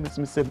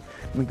 Say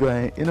me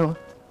going, you know.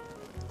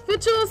 For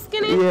Cho,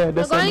 Skinny? Yeah,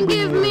 that's you're going to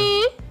give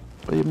me?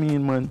 What you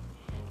mean, man?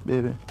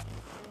 Baby.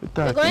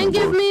 You're going to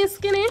give me,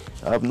 Skinny?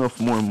 I have enough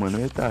more, man. What are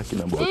you talking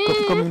about?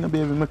 Come in,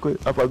 baby. Make we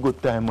have a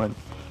good time, man.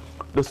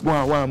 Just go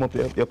and warm up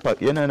your pack.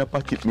 You're not in a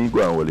pocket. Me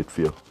go and hold it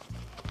for you.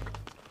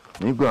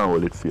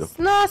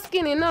 No,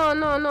 Skinny.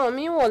 No.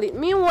 Me hold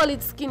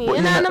it, Skinny.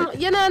 You're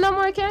not no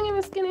more. Can you give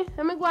me, Skinny?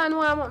 Let me go and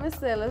warm up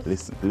myself.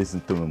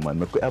 Listen to me, man.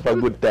 Make we have a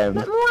good time.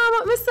 Let me warm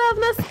up myself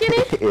now,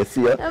 Skinny. Yeah,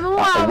 see ya? Let me warm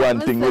up one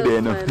thing we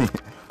do, man.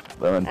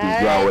 One thing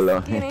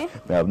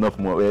we have enough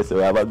more, so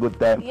we have a good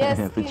time. Yes,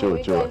 Skinny,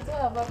 baby,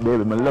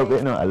 I love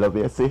it, I love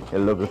you, see? I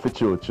love you for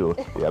Chocho.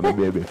 Yeah, my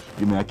baby,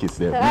 give me a kiss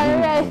there.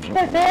 Alright,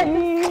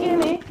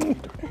 Skinny.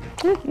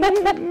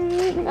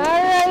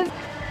 Alright.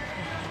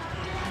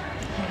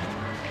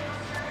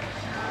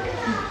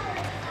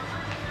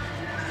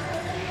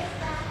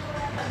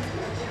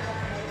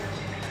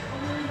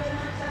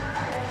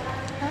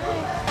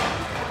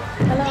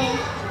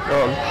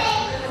 Hello.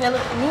 You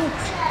look neat.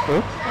 You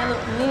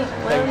look neat.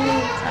 Well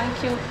neat and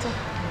cute too.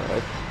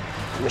 Alright.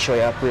 Let me show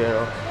you a prayer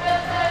now.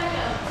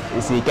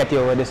 You see Catty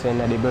over this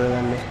one at the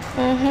burger there?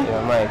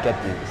 Yeah, my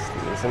Catty.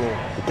 Listen,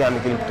 you can't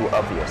make it look too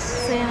obvious.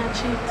 So you're not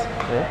cheat?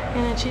 Yeah?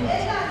 You're not cheat?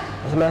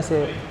 That's what I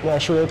say, I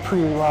show you a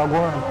prayer while I go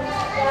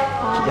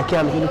on. You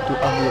can't make it look too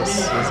obvious.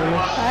 You see me?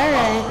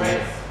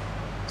 Alright.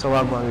 So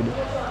what go on with you?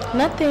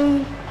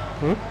 Nothing.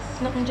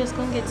 Nothing, just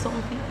gonna get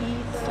something to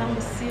eat. Let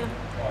me see you.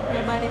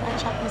 Your body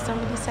attract me, so I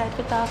decide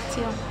to talk to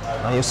you.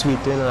 And you're sweet,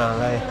 you know,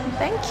 like.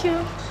 Thank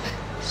you.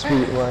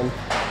 Sweet one.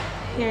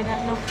 Hear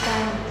that enough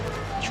time.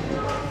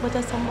 True. But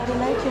if somebody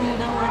like you, would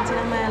I want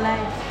in my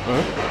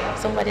life.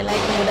 Somebody like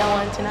me, would I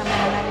want in my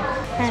life.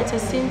 Alright, so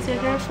since your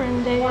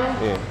girlfriend there,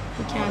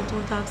 you can't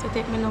do talk, so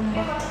take my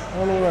number.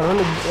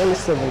 Only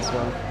 7,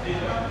 man.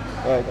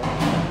 Alright.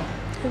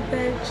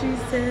 Goodbye,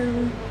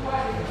 37.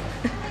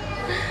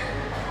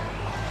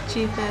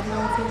 35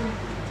 nothing.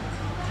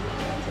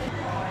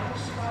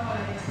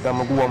 I'm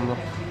go home now.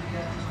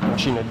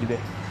 Machine at the day.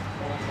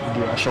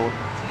 Give her a shout.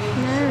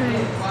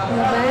 Alright.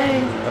 Bye.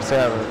 That's it.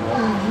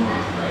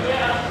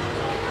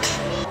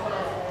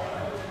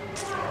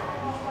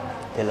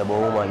 Tell about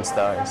woman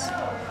stars.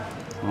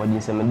 Imagine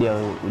some day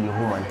with the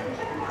woman.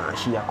 And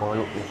she a come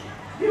look me.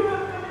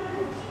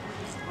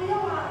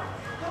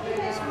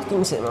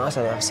 Him say, man,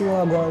 I see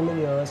what I go on with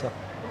you.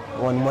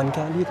 One man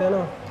can't do it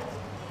now.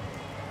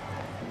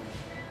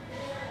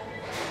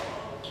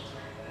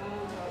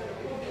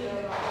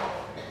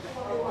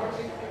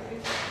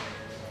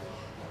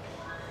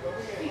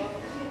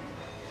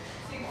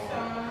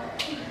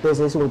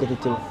 Pesa isso nunca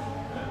tinha.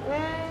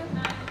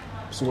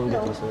 soon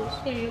get listeners.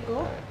 Here you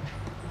go.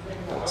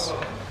 Thanks.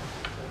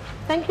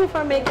 Thank you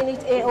for making it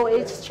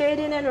AOH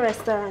Trading and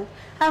Restaurant.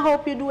 I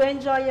hope you do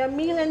enjoy your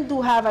meal and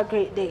do have a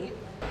great day.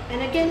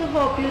 And again, I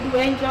hope you do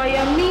enjoy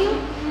your meal.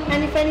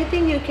 And if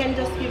anything, you can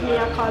just give me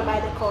a call by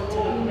the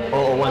counter.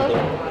 Oh, one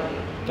thing.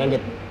 Can I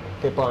get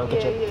pepper and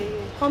ketchup? Yeah.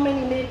 How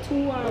many made? 2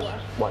 or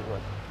what?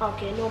 One.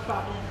 Okay, no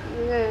problem.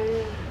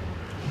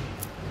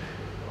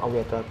 I'll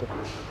wait after.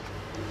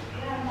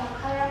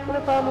 What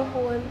about my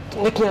phone?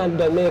 They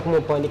can't make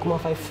more point. They come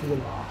off 5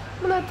 phone.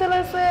 I'm not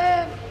telling you.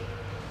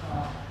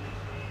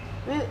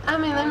 I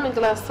mean, let me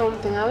glass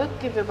something. I will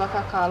give you back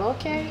a call,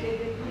 okay?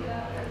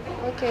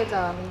 Okay,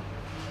 darling.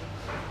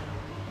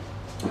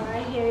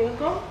 Alright, here you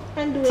go.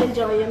 And do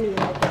enjoy your meal.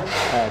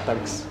 Alright,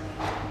 thanks.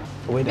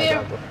 Wait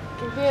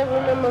Babe,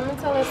 remember me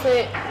tell you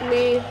say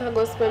me I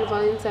go spend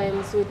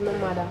Valentine's with my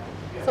mother.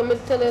 So me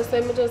tell you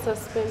say me just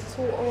spend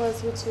 2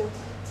 hours with you.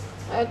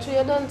 Actually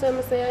you don't tell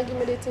me say you give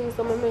me the things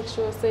so I make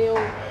sure say yo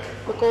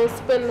I can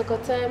spend like a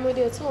time with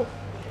you too.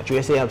 Actually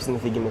you say you have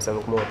something to give me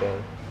some more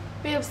time.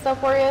 Babe,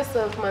 stop worrying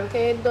yourself, man,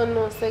 because you don't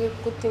know say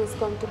good things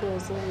come to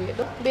those who wait.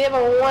 Babe,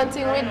 one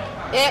thing with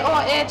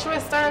AOH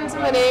restaurants,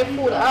 their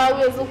food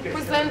always look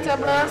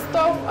presentable and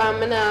stuff, and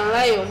I'm not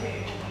lying.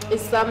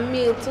 It's a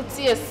meal to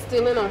taste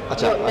still, you know.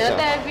 But I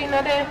dive in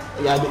there.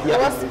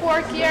 What's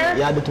pork here?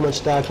 You do too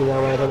much talking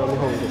now, I don't know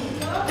hungry.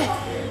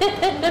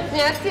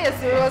 I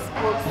taste roast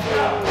pork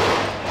still.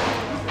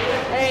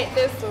 Alright,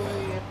 this over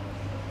here.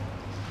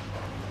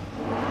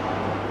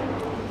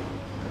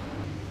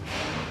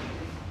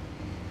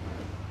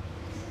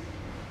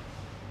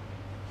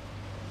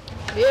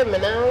 Babe,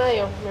 I'm not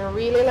lying. I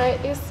really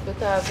like this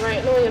because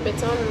right now you're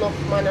better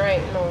enough man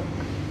right now.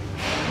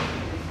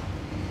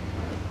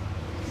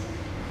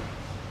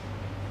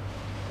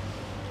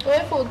 How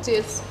your food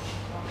taste?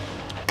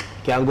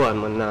 Can't go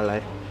on, man, not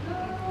lie.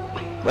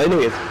 But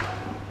anyways,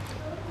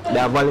 they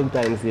are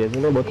Valentine's Day,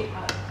 you know, but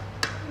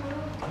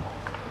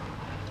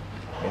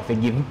I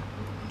forgive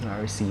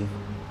and receive.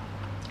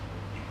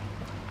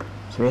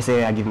 So you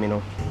say I give me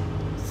now.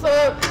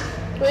 So,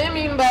 what do you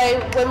mean by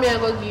when me I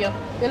go give you?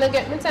 You don't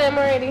get me time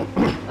already?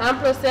 And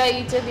plus I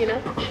eat your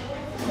dinner.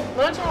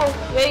 Not true,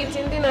 you're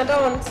eating dinner,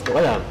 don't?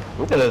 Well,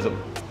 I'm telling you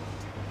something.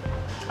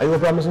 Are you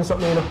promising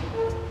something, you know?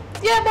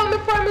 Yeah, but me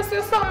promise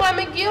you something,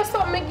 I give you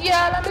something, I give you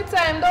all of my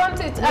time, don't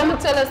it? I'm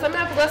tell you, so I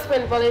have to go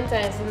spend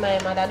Valentine's with my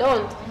mother,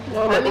 don't?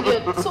 I'm give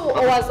you 2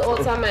 hours out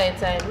of my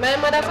time. My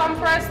mother come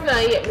first now,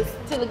 yet me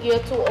still give you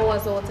 2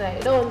 hours out of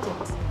it, don't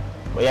it?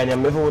 But yeah,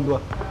 I'm never would do.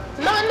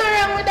 Nothing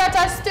wrong with that,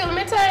 that's still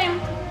my time.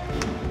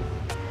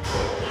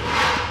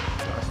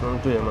 That's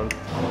not true, man.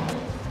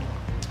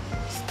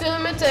 Still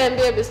my time,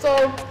 baby,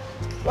 so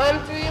 1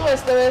 3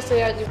 US the rest of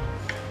you give.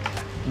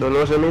 Don't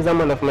know, so means a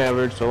man of my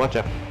word, so watch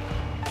out.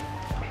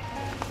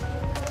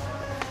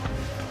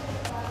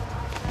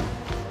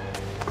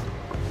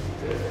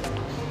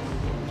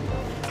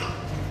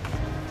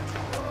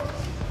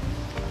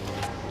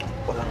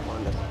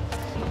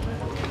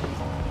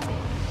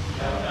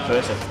 So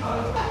listen,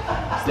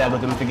 still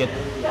got to forget.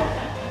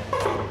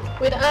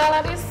 With all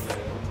of this?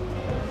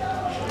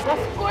 Of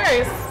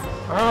course.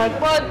 Alright.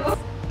 But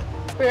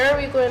where are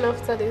we going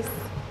after this?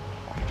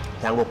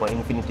 Can go for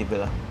Infinity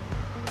Villa.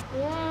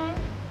 You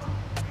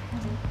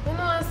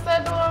know, I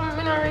said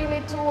I'm not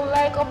really too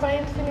like up at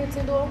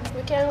Infinity though.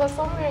 We can go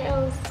somewhere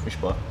else. Which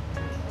part?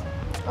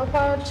 Up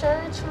at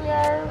Church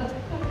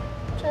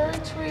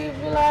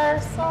Villa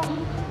or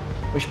something.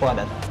 Which part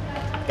that?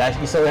 Guys,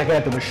 you saw I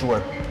have to be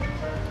sure.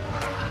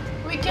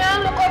 We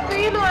can look up,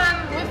 you know,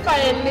 and we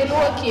find the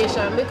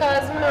location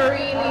because we don't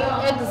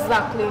really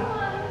exactly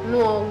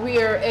know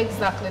where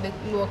exactly the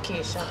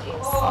location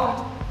is.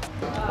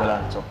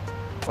 Well, so,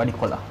 what the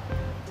color?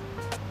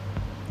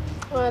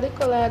 What the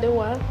color of the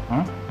what?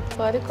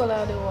 What the color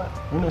of the what?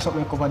 You know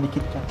something cover the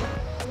Kit Kat?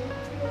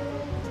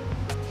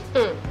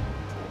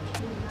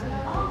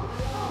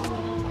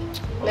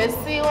 Let's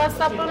see what's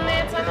happening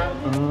later now.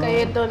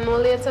 Because you don't know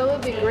later will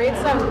be great,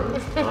 sir.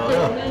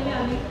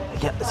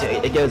 Yeah, so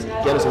it just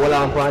hold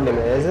on for them,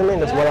 isn't it?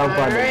 Just hold on for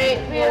them. Alright,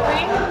 baby.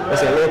 I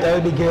say later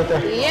will be greater.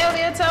 Yeah,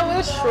 later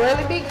will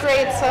surely be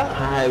great, sir.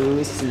 Alright, we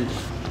will see.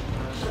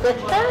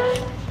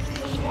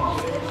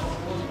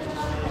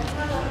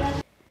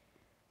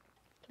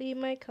 Plead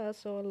my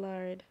cause, O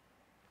Lord,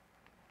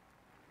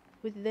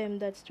 with them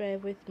that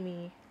strive with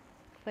me.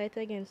 Fight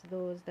against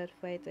those that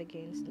fight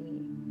against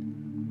me.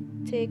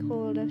 Take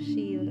hold of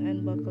shield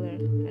and buckler,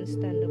 and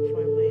stand up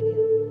for mine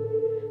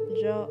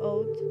help. Draw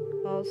out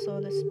also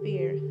the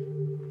spear,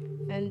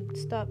 and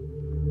stop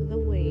the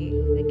way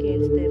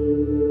against them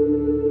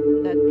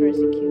that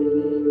persecute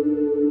me.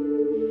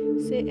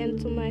 Say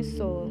unto my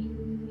soul,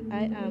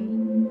 I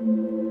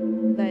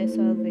am thy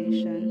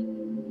salvation.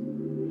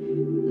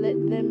 Let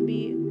them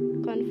be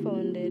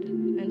confounded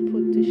and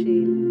put to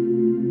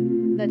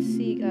shame that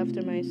seek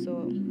after my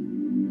soul.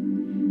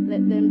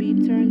 Let them be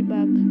turned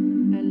back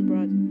and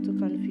brought to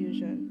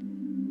confusion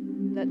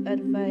that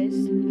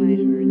devise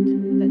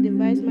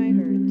my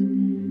hurt.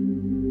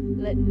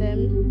 Let them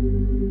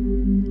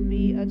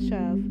be a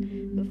chaff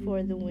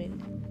before the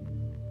wind,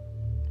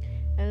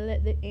 and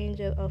let the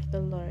angel of the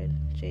Lord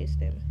chase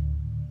them.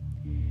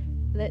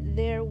 Let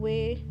their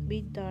way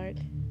be dark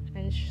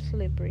and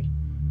slippery,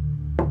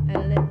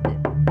 and let the...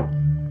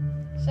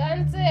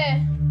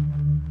 Shanti!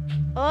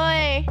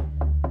 Oi!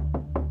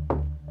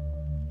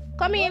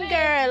 Come in,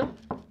 girl.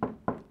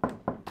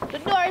 The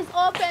door is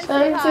open,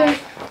 Shanti!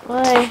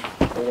 Oi.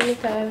 Let me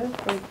tired.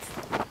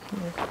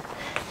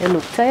 You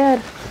look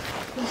tired.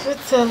 You should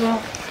tell her.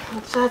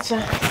 Chacha.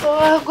 So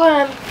I'm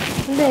going.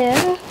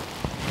 There.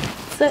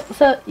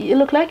 So you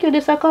look like you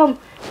just a come.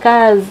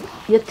 Cause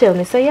you tell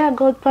me, so you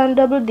go on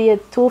double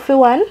date 2 for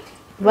 1.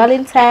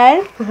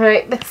 Valentine.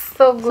 Right, that's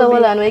so good. So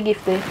hold on, we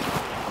gift it.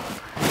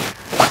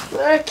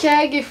 I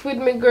can't gift with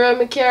me, girl.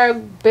 I care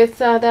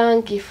better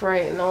than gift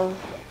right now.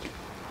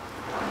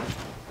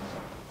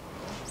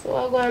 So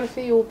I'm going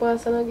for you,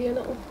 person again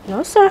now.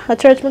 No, sir. At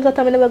church, I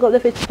never got the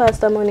fit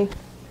pastor money.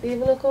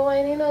 Even like a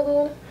wine, you know,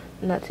 girl?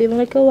 Not even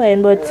like a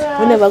wine, but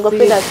we never go for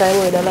that time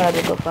where the Lord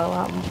will go for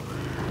one.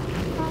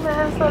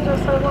 So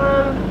just go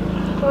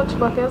and touch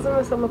back. I say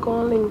I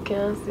can link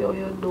and see how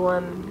you're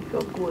doing, if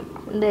you're good.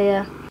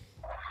 There.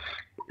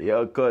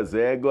 Yo, cuz,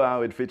 where you going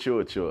with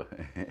Fichocho?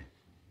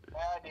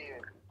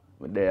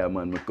 But there,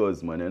 man, my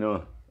cuz, man, you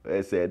know.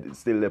 I said,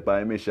 still there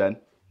on mission.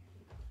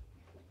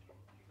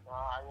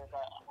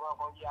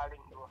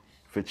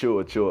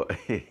 Fichocho.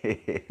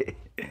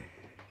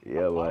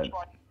 Yeah, man.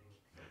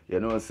 You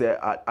know, say,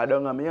 I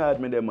don't have my yard,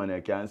 me there, man. I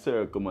can't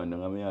circle, man. I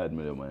don't have my yard,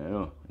 me there, man, you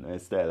know.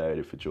 Nice style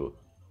already, Ficho.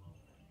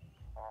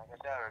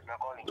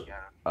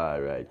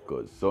 Alright,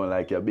 cuz. Sound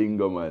like a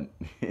bingo, man.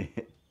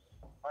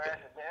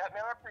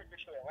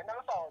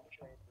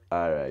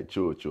 Alright,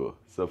 true.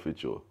 So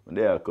Ficho.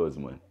 There, cuz,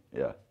 man.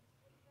 Yeah.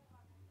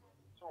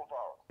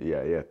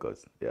 Yeah,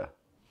 cuz. Yeah.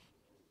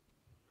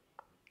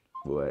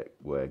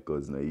 Boy,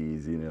 cuz, no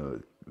easy, you know.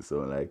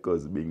 Sound like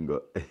cuz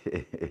bingo.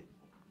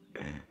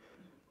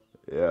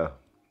 Yeah.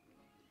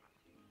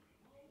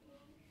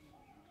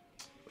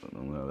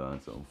 I'm gonna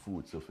learn some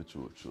food, so for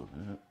true.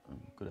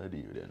 Could I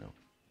do there now?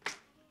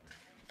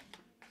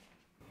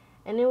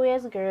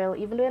 Anyways, girl,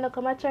 even though you don't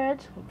come to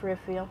church, I pray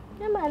for you.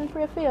 Yeah, man,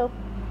 pray for you.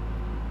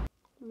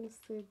 I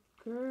say,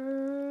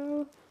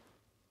 girl.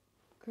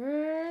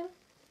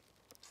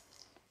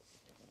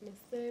 I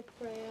say,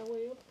 prayer where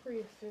you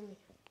pray for me.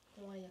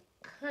 Why you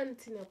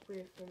continue to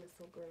pray for me,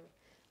 so girl.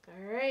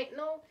 Right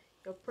now,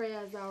 your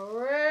prayers are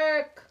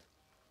work.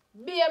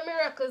 Be a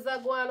miracles are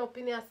going up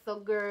in here, so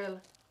girl.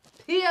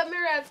 Be a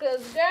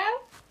miracles,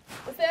 girl.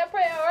 You say your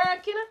prayer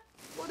working?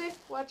 Woody,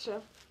 watch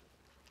her.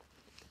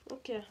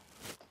 Okay.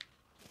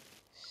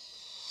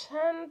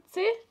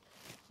 Shanti.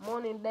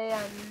 Money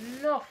there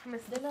enough,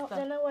 Miss. They know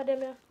what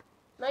them are.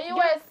 No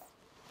US.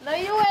 No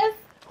US.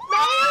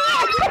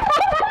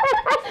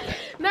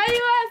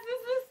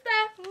 Sister.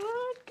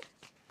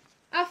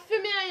 I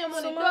feel me and your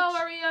money. So don't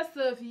worry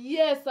yourself.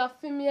 Yes, I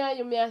feel me and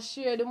you. May I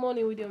share the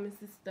money with you, my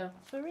sister.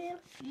 For real?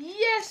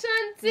 Yes,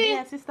 Shanti.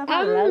 Yeah, sister.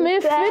 I'm me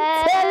tell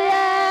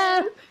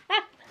you.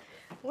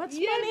 What's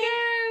yeah, money?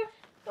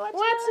 Girl.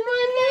 What's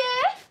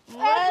money?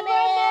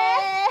 Money.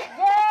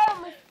 Girl,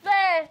 me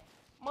say.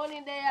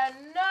 Money there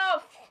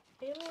enough.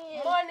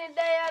 Money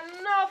there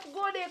enough.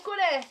 Goody.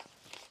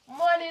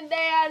 Money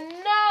there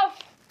enough.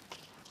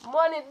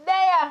 Money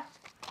there.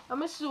 I'm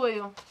going to show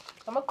you.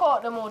 I'm going to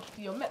cut them out for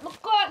you. Let me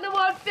cut them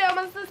out for you,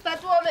 my sister.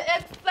 Told me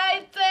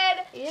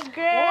excited. Yeah,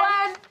 girl.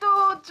 1,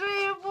 2,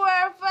 3,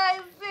 4,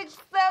 5, 6,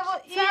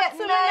 7, 8,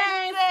 9,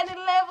 10,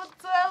 11,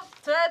 12,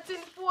 13,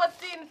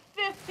 14,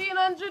 $1,500, you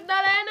know,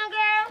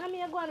 girl? Come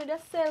here, go on with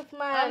yourself,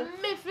 man.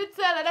 And me if you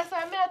tell her, that's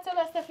why I tell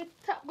her, if you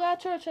go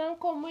to church and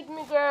come with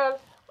me, girl.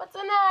 But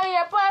you know,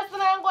 your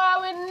person ain't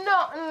going with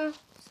nothing.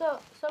 So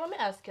let me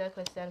ask you a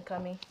question,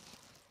 Kami.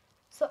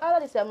 So all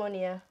of this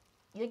money,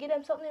 you give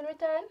them something in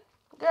return?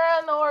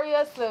 Girl, no worry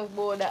yourself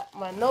about that,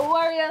 man. No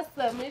worry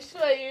yourself. Me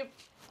sure you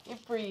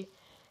free.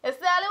 You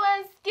see all the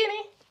one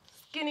skinny?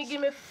 Skinny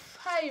give me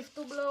 5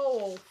 to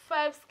blow.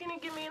 5 skinny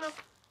give me, you know?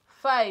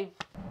 5.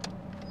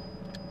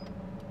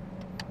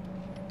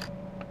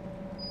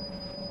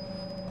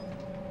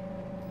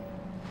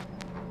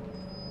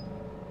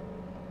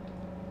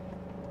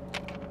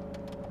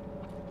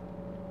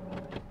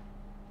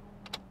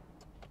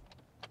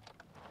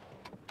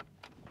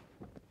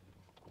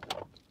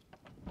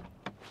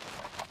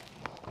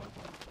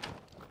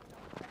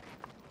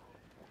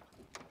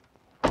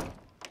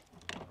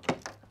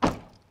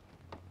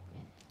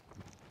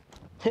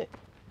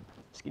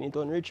 Skinny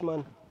turn rich,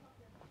 man.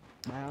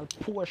 I'll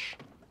push.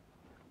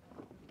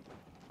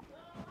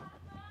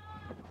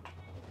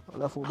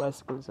 Wonderful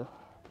bicycles, sir.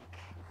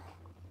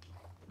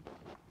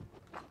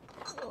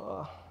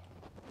 Oh.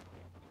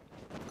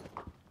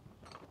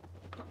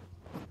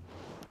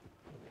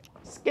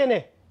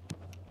 Skinny.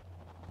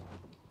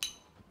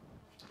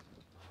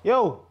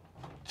 Yo.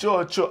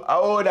 Cho,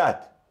 how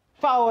that?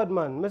 Forward,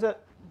 man.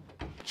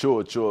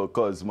 Cho,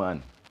 cuz,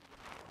 man.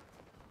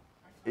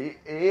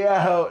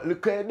 Yeah,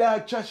 look at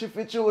that trashy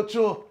for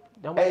Cho.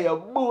 Hey, you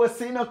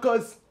bossy, no,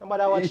 cuz.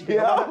 Nobody watch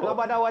that.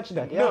 Nobody watch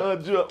that, yeah? No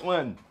joke,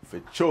 man. For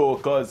sure,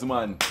 cuz,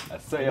 man. I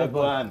say you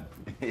go on.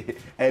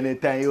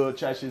 Anytime you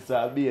trash it,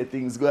 so be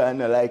things go on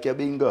like your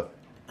bingo.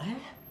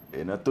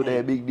 You know,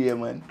 today big day,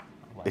 man.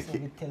 What's up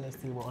with tell us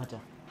still about watch?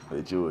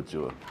 For sure,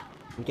 sure.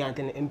 You can't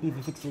tell the MP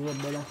to fix the road,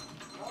 brother.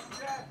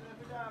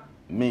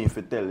 Me if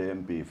you tell the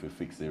MP if you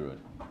fix the road.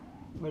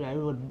 Brother,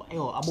 road,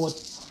 yo,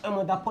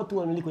 about that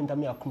pothole and liquid into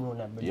me a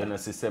corona, brother. You know,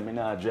 see, me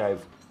not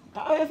drive.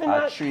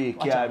 A 3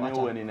 car me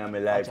own in my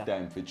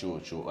lifetime for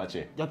sure. Watch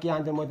it. You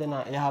can't tell me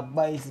that you have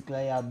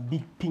bicycle, you have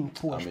big pink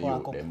Porsche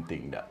park up. Them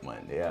think that,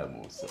 man. They are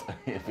most.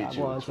 For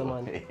Go on, sure.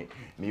 man.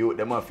 Me youth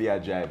them have to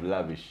drive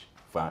lavish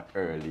from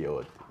early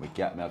out. Me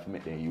can't have to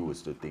make them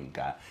used to think.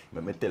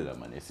 Me tell them,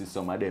 man, you see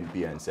some of them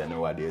parents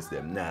nowadays,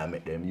 them nah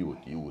make them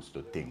youth used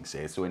to think.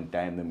 So when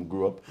time them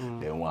grow up,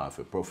 they want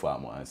to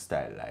perform and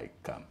style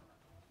like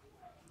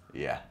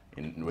yeah.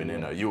 When you're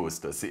not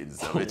used to sitting,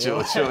 so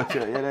sure.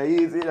 You know,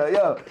 easy, you know,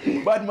 yo.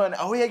 But man,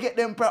 how you get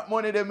them prop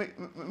money them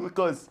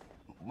because?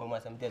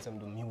 Mama, some tell some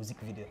do music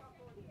video.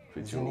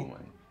 For sure,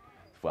 man.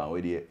 From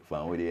where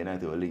they not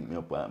to link me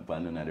up and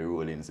none of the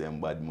rolling same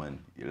bad man.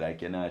 You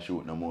like you not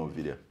shoot no more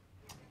video.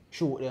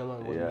 Shoot them,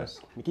 man. But Yeah.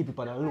 Me keep it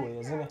on the low,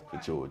 you see me?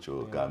 For sure.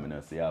 Because I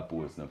not see I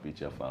post no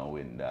picture from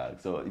when dog.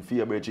 So if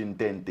you're bridging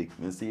 10 tick,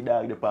 you see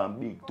dog the pan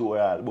big tour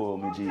all about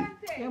me G.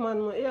 Yeah, man.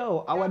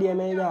 Yo, how do you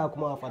make that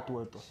come off a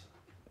tour too?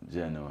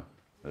 General,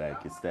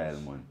 like his style,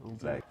 man.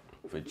 Like,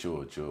 for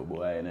sure,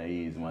 boy, you know,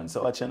 easy, man.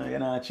 So, what you know, you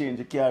not change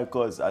the car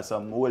because as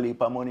some whole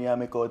heap of money I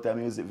make out of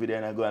music video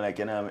and I go like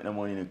you not make no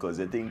money because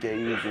you think you're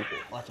easy.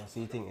 Watch and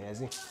see thing, you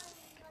see?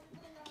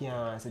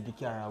 Can't set the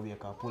car away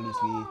because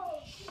police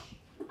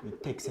we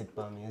text it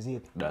for me, you see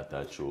it?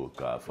 That's true,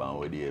 because from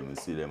where they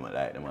see them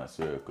like them a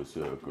circle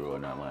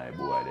around my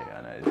boy there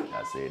and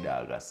I say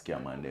dog a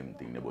scam and them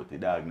thing, but the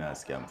dog not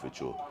scam for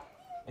sure.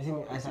 You see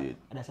me?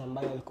 That's a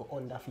little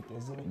underfit,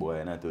 you see me?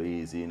 Boy, not too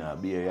easy, you know.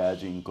 Beer you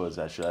drink because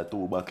I should have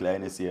 2 back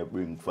line, you see you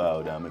bring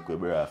forward and make we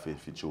bear fit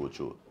for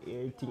sure.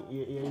 Everything,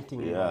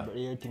 Yeah.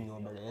 everything,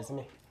 brother, you see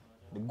me?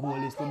 The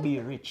goal is to be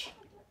rich,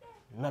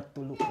 not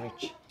to look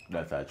rich.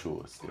 That's a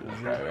true still.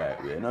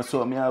 Right. You know,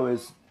 so me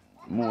always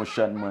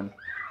motion, man.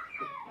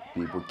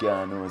 People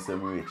can't know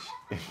some rich.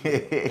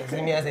 You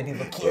see me? I say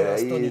people can't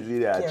study. Easy,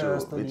 that's can't true.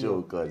 study.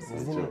 True, cuz.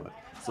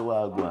 So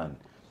what go on?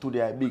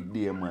 Today a big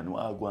day, man.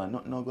 What go on?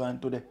 Nothing go on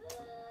today.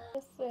 I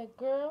say,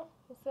 girl,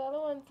 I say, I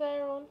don't want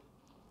Tyrone.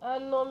 I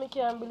know me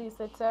can't believe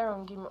that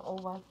Tyrone give me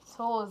over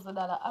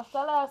 $1,000. After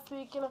last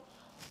week, you know,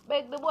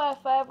 beg the boy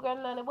 5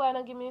 grand and the boy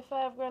not give me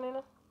 5 grand, you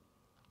know.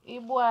 The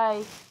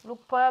boy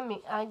look for me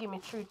and give me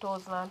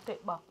 3,000 and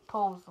take back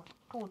 1,000,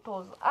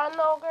 2,000. And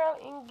now, girl,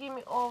 he give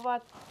me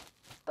over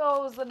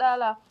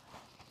 $1,000,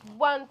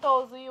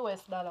 $1,000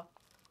 US.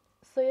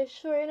 So you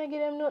sure you not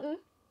give them nothing?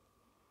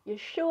 You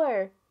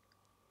sure?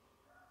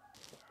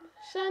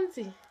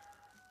 Shanti,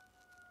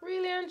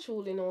 really and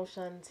truly no,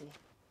 Shanti.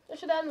 You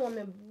should have known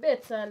me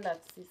better than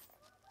that, sis.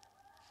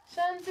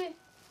 Shanti,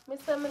 me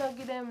say me not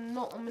give them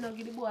nothing, me not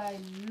give the boy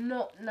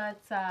nothing at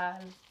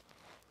all.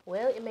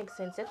 Well, it makes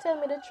sense. You tell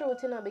me the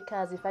truth, you know,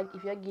 because if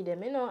you give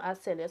them, you know, I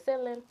sell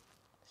them.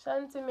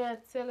 Shanti, me I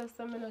tell you,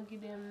 so me not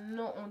give them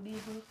nothing. They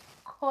even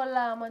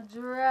color my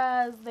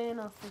drawers, they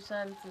know, see,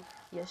 Shanti.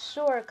 You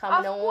sure? Because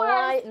me don't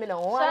want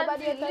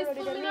anybody else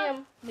to know the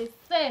name. They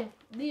say,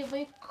 they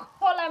even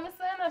color me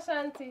say, no,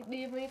 Shanti.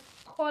 They even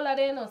color,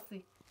 they know,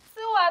 see.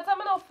 See what? I'm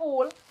not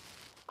fool.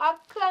 I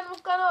can't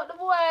out the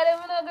boy, them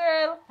in a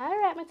girl.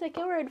 Alright, me take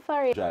your word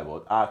for it. Drive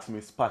out. Ask me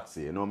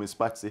Spatsy. You know me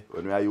Spatsy?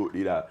 When we are youth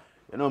did that.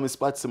 You know me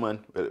Spatsy, man.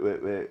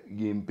 We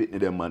give him pitney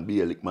them, man. Be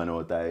a lick man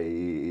out of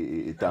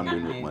a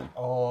tambling with, man.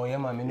 Oh, yeah,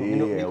 man.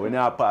 Yeah, when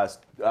I pass,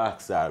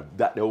 ask her,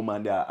 that the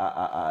woman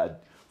there,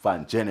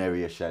 fan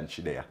generation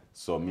she there.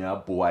 So me a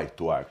boy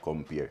to her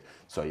compare.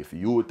 So if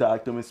you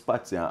talk to me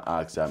Spatsy and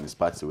ask her, me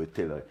Spatsy will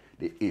tell her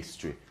the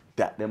history.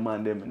 That the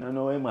man them, I don't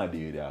know him I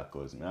do that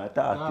cause me I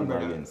talk to him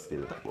again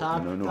still.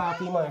 Talk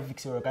to him and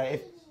fix your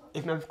work.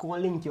 If I go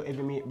link you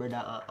every minute,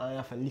 brother, I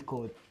have to lick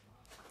out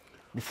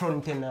the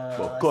front end.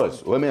 But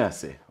cause, what me I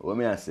say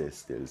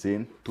still,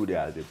 see,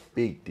 today is the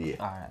big day.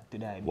 Alright,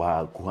 today.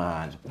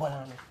 Wagwan. What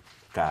on?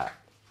 Cause,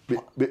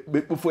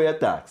 before you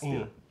talk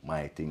still,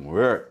 my thing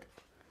work.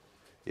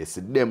 You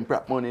see them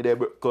prop money there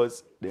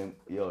because them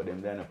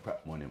they're not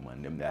prop money,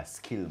 man. Them they're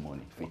skill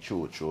money.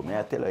 For true. May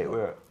I tell you it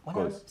work?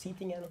 What see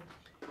thing you know?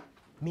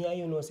 Me and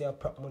you know say I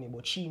prop money,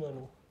 but she don't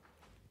know.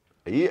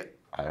 Yeah.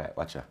 Alright,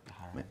 watch her.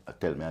 I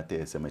tell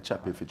you, say, I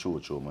chop it for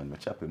true, man. I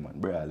chop it, man.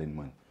 Brawling,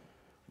 man.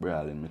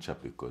 Brawling, I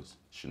chop it because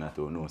she not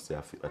know, say,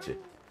 watch it.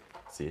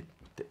 See?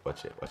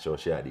 Watch how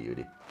she had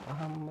you,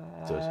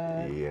 so,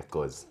 yeah,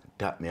 cause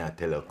that me I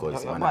tell her,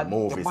 cause I'm a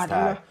movie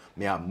star.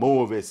 Me a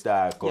movie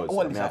star,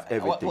 cause me have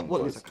everything.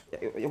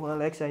 You want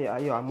like say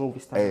you're a movie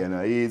star? Hey, you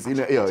know, it's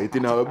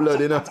in our blood,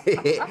 you know.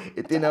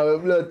 It's in our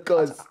blood,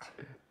 cause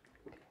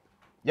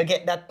you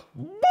get that.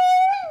 You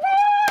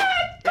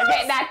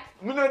get that?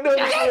 Me no done.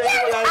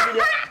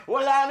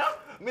 Hold on,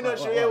 Me not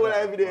show you what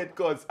I did,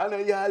 cuz. I know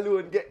you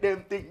alone get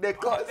them thing they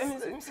cuz.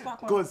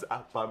 Cuz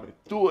after me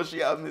two she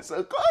have me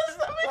so cuz.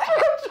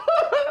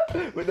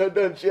 We don't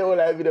done share what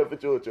I did for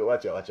Chocho.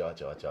 Watch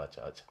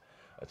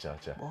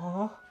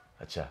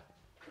out.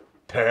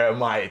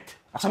 Termite.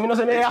 So me no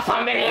say me a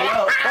family.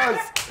 Cuz,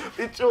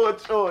 for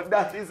Chocho,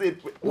 that is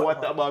it.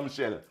 What a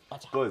bombshell.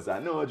 Cuz I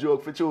know a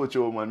joke for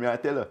Chocho, man. Me I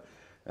tell her.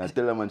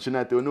 Man, she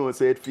not to know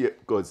say it fake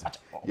because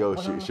yo,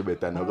 she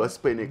better not go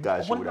spend it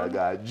because she would have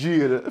got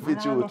jail for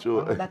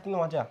Chocho. That thing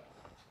what ya?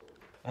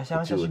 I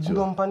say she good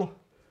company.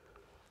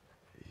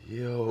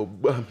 Yo,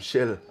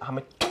 bombshell. I'm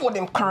a two of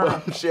them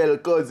crap. Bombshell,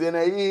 cuz you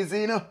know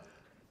easy, you know.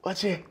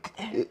 Watch it.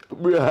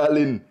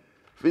 Brawling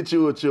for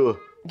Chocho.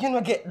 You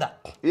don't get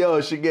that.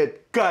 Yo, she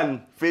get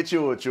can for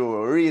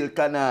Chocho. Real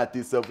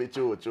Conartist for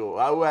Chocho.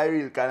 How I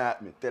real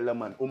Conartist? Me tell a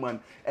man,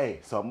 woman, hey,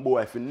 some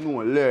boy if you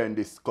know learn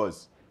this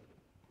cuz.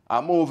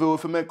 A movie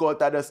if you make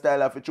out of the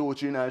style of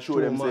Chocho and show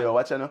them say,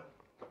 watch you know.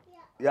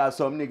 Yeah,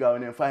 some nigga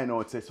when they find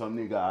out say some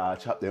nigga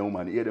chop the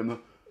woman, hear them.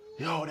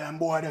 Yo, them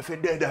boy they fi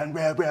dead and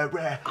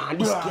brah. And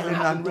this girl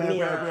happen to me,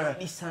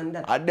 this and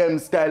that. A them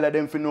style of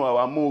them fi know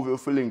a movie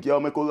fi link. Yo,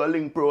 make a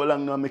link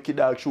Prolong now make a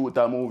dog shoot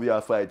a movie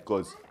or fight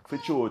cause fi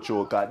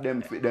Chocho, cause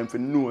them fi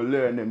know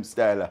learn them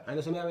style. And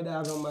you see me have a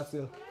dog on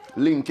myself.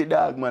 Link a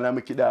dog man and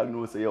make a dog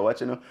know say yo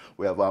watch you know,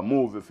 we have a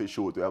movie fi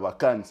shoot, we have a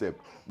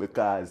concept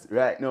because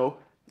right now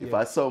if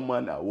a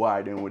someone a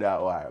war them with that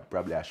war,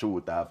 probably a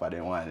shoot off of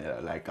them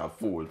one like a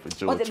fool for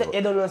Chocho. But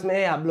you don't know if me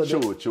hair blood.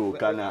 Chocho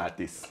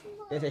Conartist.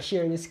 They say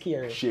sharing is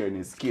caring. Sharing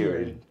is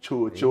caring.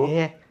 Chocho.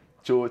 Yeah.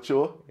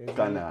 Chocho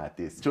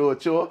Conartist.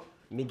 Chocho.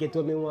 Me get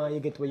what me want, you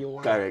get what you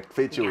want. Correct,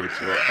 for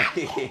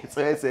Chocho.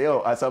 So I say,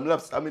 yo, as some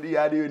laps, I'm the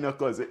yard you know,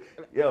 cause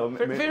yo,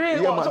 For real,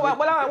 yeah, man. so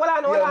what I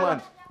know, yeah,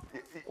 man.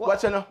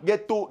 Watch you know,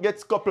 get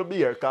couple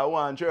beer, cause I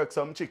want to jerk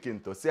some chicken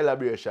to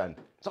celebration.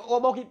 So how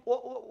about the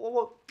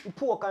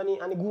pork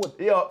and the goat?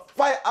 Yo,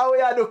 fire how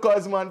you do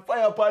cause man,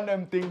 fire upon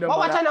them thing. But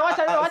watch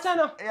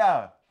out.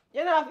 Yeah.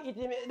 You don't have to eat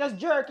him, just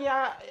jerk,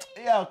 yeah.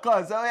 Yeah,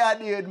 cause how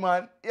you did,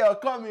 man. Yo,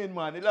 come in,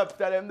 man. The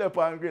lobster them up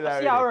on grill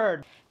already. See a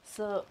word.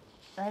 So,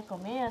 like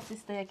come here,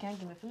 sister, you can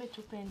give me for me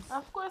 2 pence.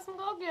 Of course, I'm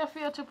going to give you for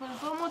your 2 pence.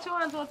 How much you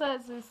want to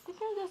sis? You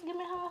can just give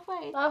me half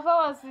of it. Half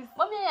hour, sis.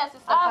 But me and your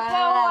sister Half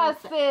hour,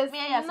 sis. Me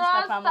and your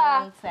sister from a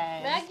long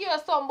time. May I give you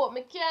some, but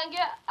me can't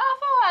get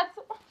half hour.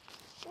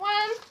 1,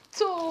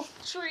 2,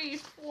 3,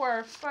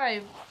 4,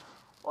 5.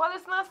 What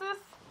is not, sis?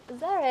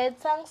 It's alright,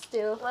 thanks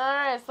still.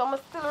 Alright, so I'm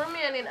still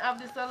remaining of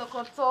this look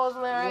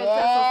 1,000 right?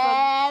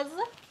 Yes.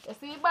 You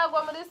see the bag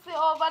what I see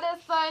over there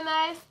so in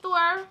a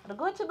store? The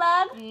Gucci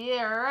bag?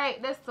 Yeah, right.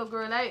 That's the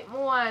girl like I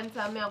want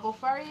and I go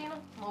for it, you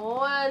know. I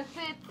want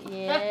it.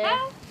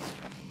 Yeah.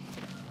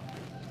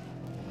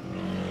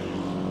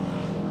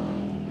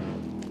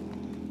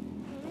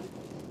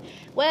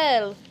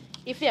 Well,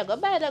 if you go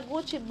buy the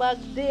Gucci bag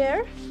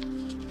there,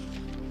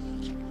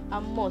 I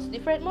must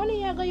different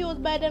money you go use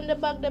buy them the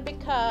bag there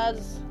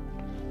because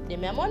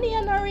them your money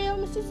and not real,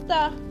 my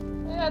sister.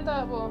 What you talking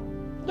about?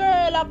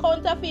 Girl, a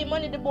counterfeit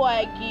money the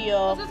boy give you.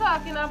 What you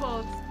talking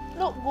about?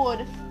 Look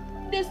good.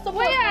 This supposed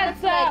What you to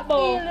look like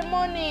talking steal the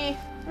money.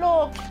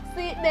 Look,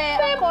 see it there,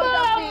 a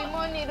counterfeit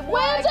money the boy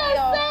What you give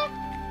you. say?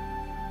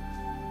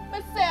 Me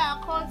say a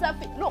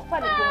counterfeit. Look for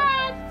the boy.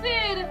 That's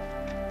it.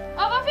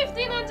 Over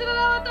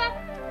 $1,500 there?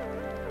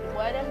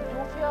 Boy them do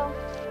for you.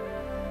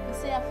 Me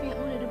say a fake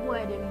money the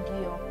boy them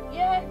give you.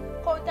 Yeah,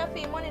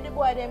 counterfeit money the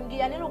boy them give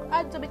you. And it look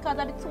odd too because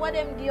of the 2 of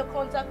them give you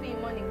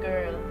counterfeit money,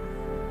 girl.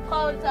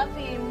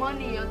 Counterfeit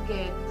money you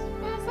get.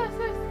 Yes, yes,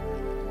 yes.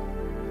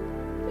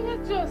 You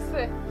just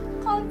say.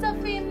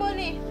 Counterfeit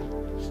money.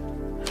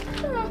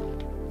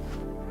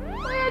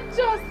 What you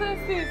just say,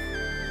 sis?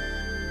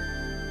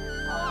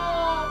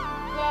 Oh,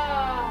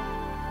 God.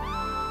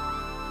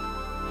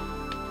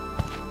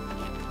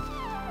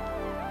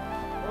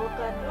 Oh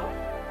God no.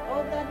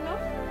 Oh God no.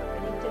 I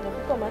didn't tell you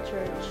to come at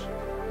church.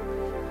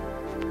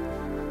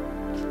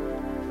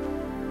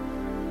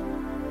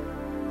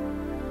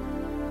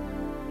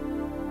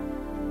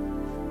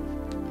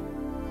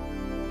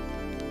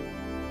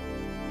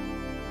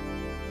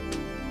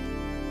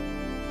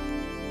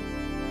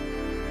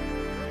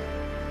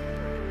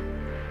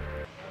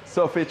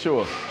 Sophie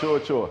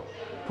Chocho,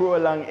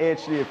 Prolong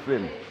HD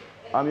film.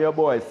 I'm your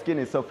boy,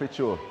 Skinny Sophie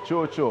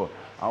Chocho.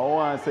 I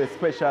want to say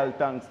special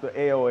thanks to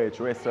AOH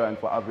Restaurant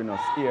for having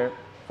us here,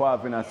 for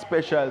having a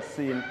special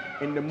scene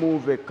in the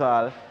movie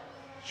called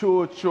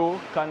Chocho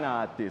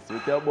Conartist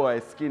with your boy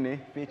Skinny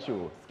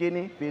Fichu.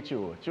 Skinny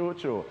Fichu,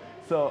 Chocho.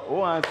 So I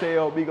want to say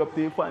yo, big up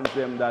to the fans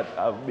them that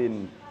have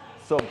been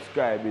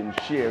subscribing,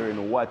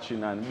 sharing,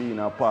 watching and being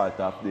a part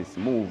of this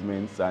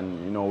movement.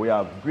 And you know, we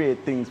have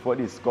great things for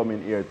this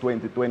coming year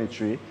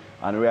 2023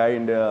 and we are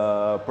in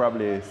the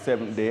probably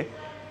 7th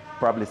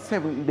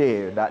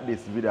day that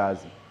this video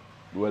has,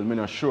 well, I'm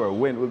not sure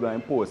when we're going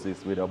to post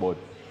this video, but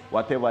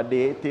whatever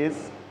day it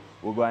is,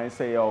 we're going to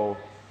say, oh,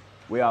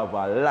 we have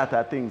a lot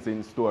of things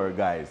in store,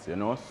 guys, you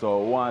know. So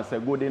once say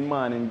good in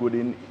morning, good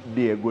in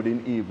day, good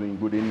in evening,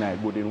 good in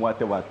night, good in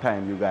whatever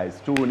time you guys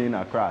tune in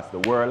across the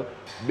world.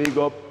 Big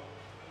up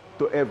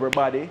to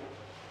everybody,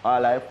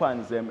 all our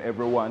fans,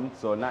 everyone.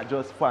 So not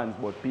just fans,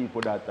 but people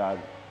that have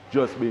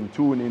just been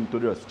tuning in to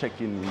just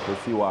checking in to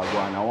see what's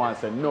going on. I want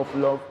to say enough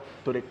love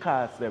to the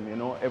cast, you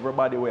know.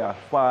 Everybody we are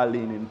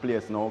falling in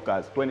place now,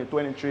 because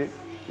 2023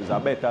 is a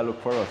better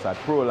look for us at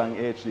Prolong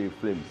HD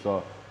Film.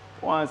 So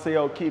I want to say,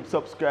 yo, keep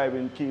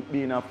subscribing, keep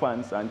being our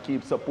fans, and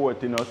keep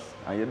supporting us.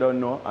 And you don't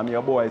know, I'm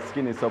your boy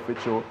Skinny Sophie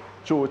Cho.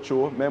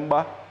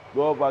 Remember,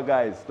 go over,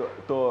 guys,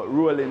 to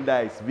Rolling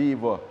Dice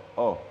Viva.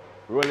 Oh,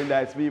 Rolling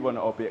Dice Viva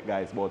not up yet,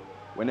 guys, but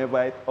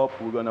whenever it's up,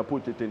 we're going to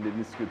put it in the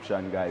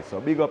description, guys. So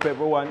big up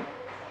everyone.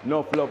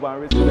 Enough love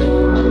and respect.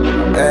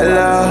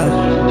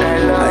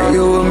 Hello,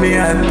 you me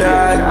and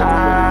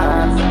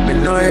that. Me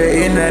know you're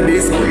in a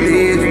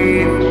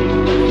disbelief,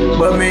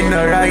 but me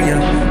no wrong you.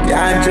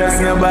 Can't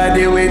trust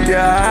nobody with your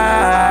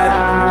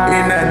heart.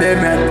 In a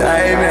them your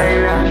time.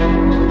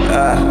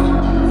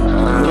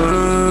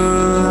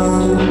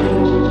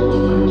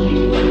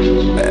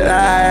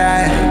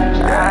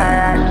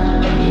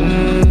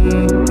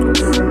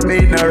 Me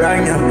no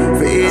wrong you.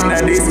 For in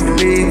a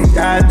disbelief,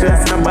 can't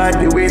trust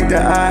nobody with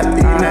your heart.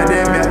 In a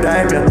them your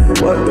time.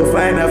 But to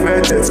find a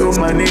virtuous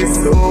woman is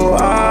so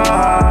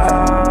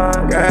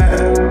hard,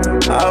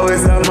 girl.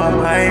 Always on my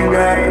mind,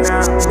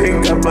 girl.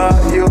 Think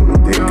about you,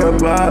 think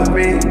about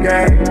me,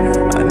 girl.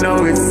 I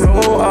know it's so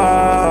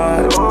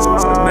hard.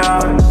 Now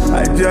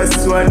I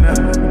just wanna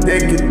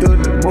take you to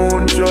the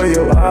moon, show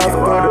you off to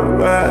the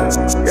world,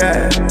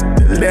 yeah.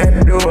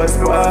 Let those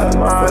part,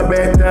 for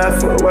better,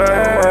 for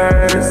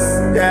worse,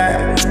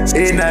 yeah.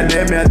 In a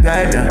them your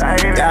time,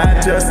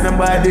 can't trust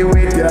nobody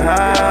with your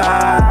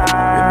heart.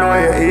 You know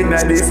you're in a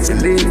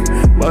disbelief,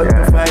 but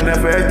to find a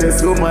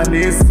virtuous woman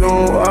is so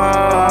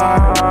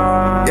hard.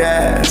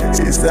 Yeah,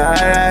 it's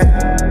alright,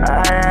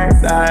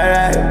 it's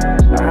alright,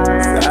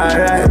 it's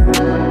alright.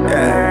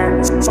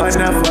 Yeah,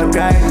 one of a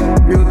kind,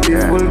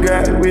 beautiful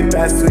girl with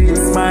a sweet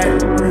smile.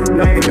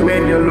 Love it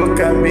when you look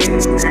at me,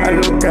 I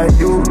look at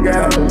you,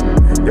 girl.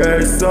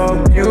 You're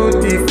so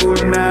beautiful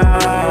now.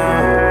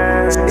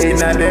 In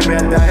a them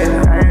your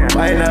time,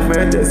 find a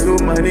virtuous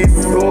woman is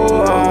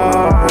so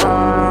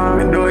hard.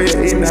 Me know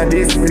you're in a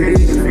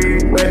disbelief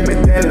when me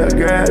tell a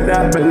girl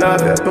that me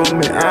love you to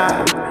me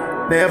heart.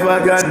 Never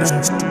gonna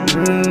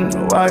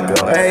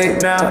walk away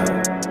now.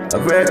 A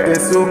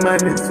virtuous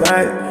woman is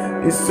fine,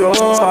 it's so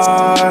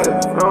hard.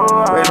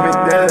 When me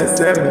tell her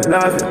say me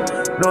love you,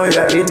 know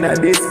you're in a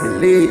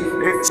disbelief,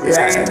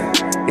 yeah.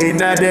 In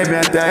a them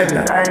your time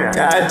now,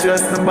 can't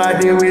trust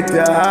nobody with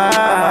your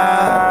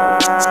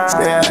heart.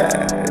 Yeah,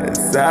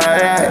 it's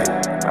alright,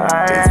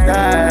 it's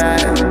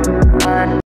alright.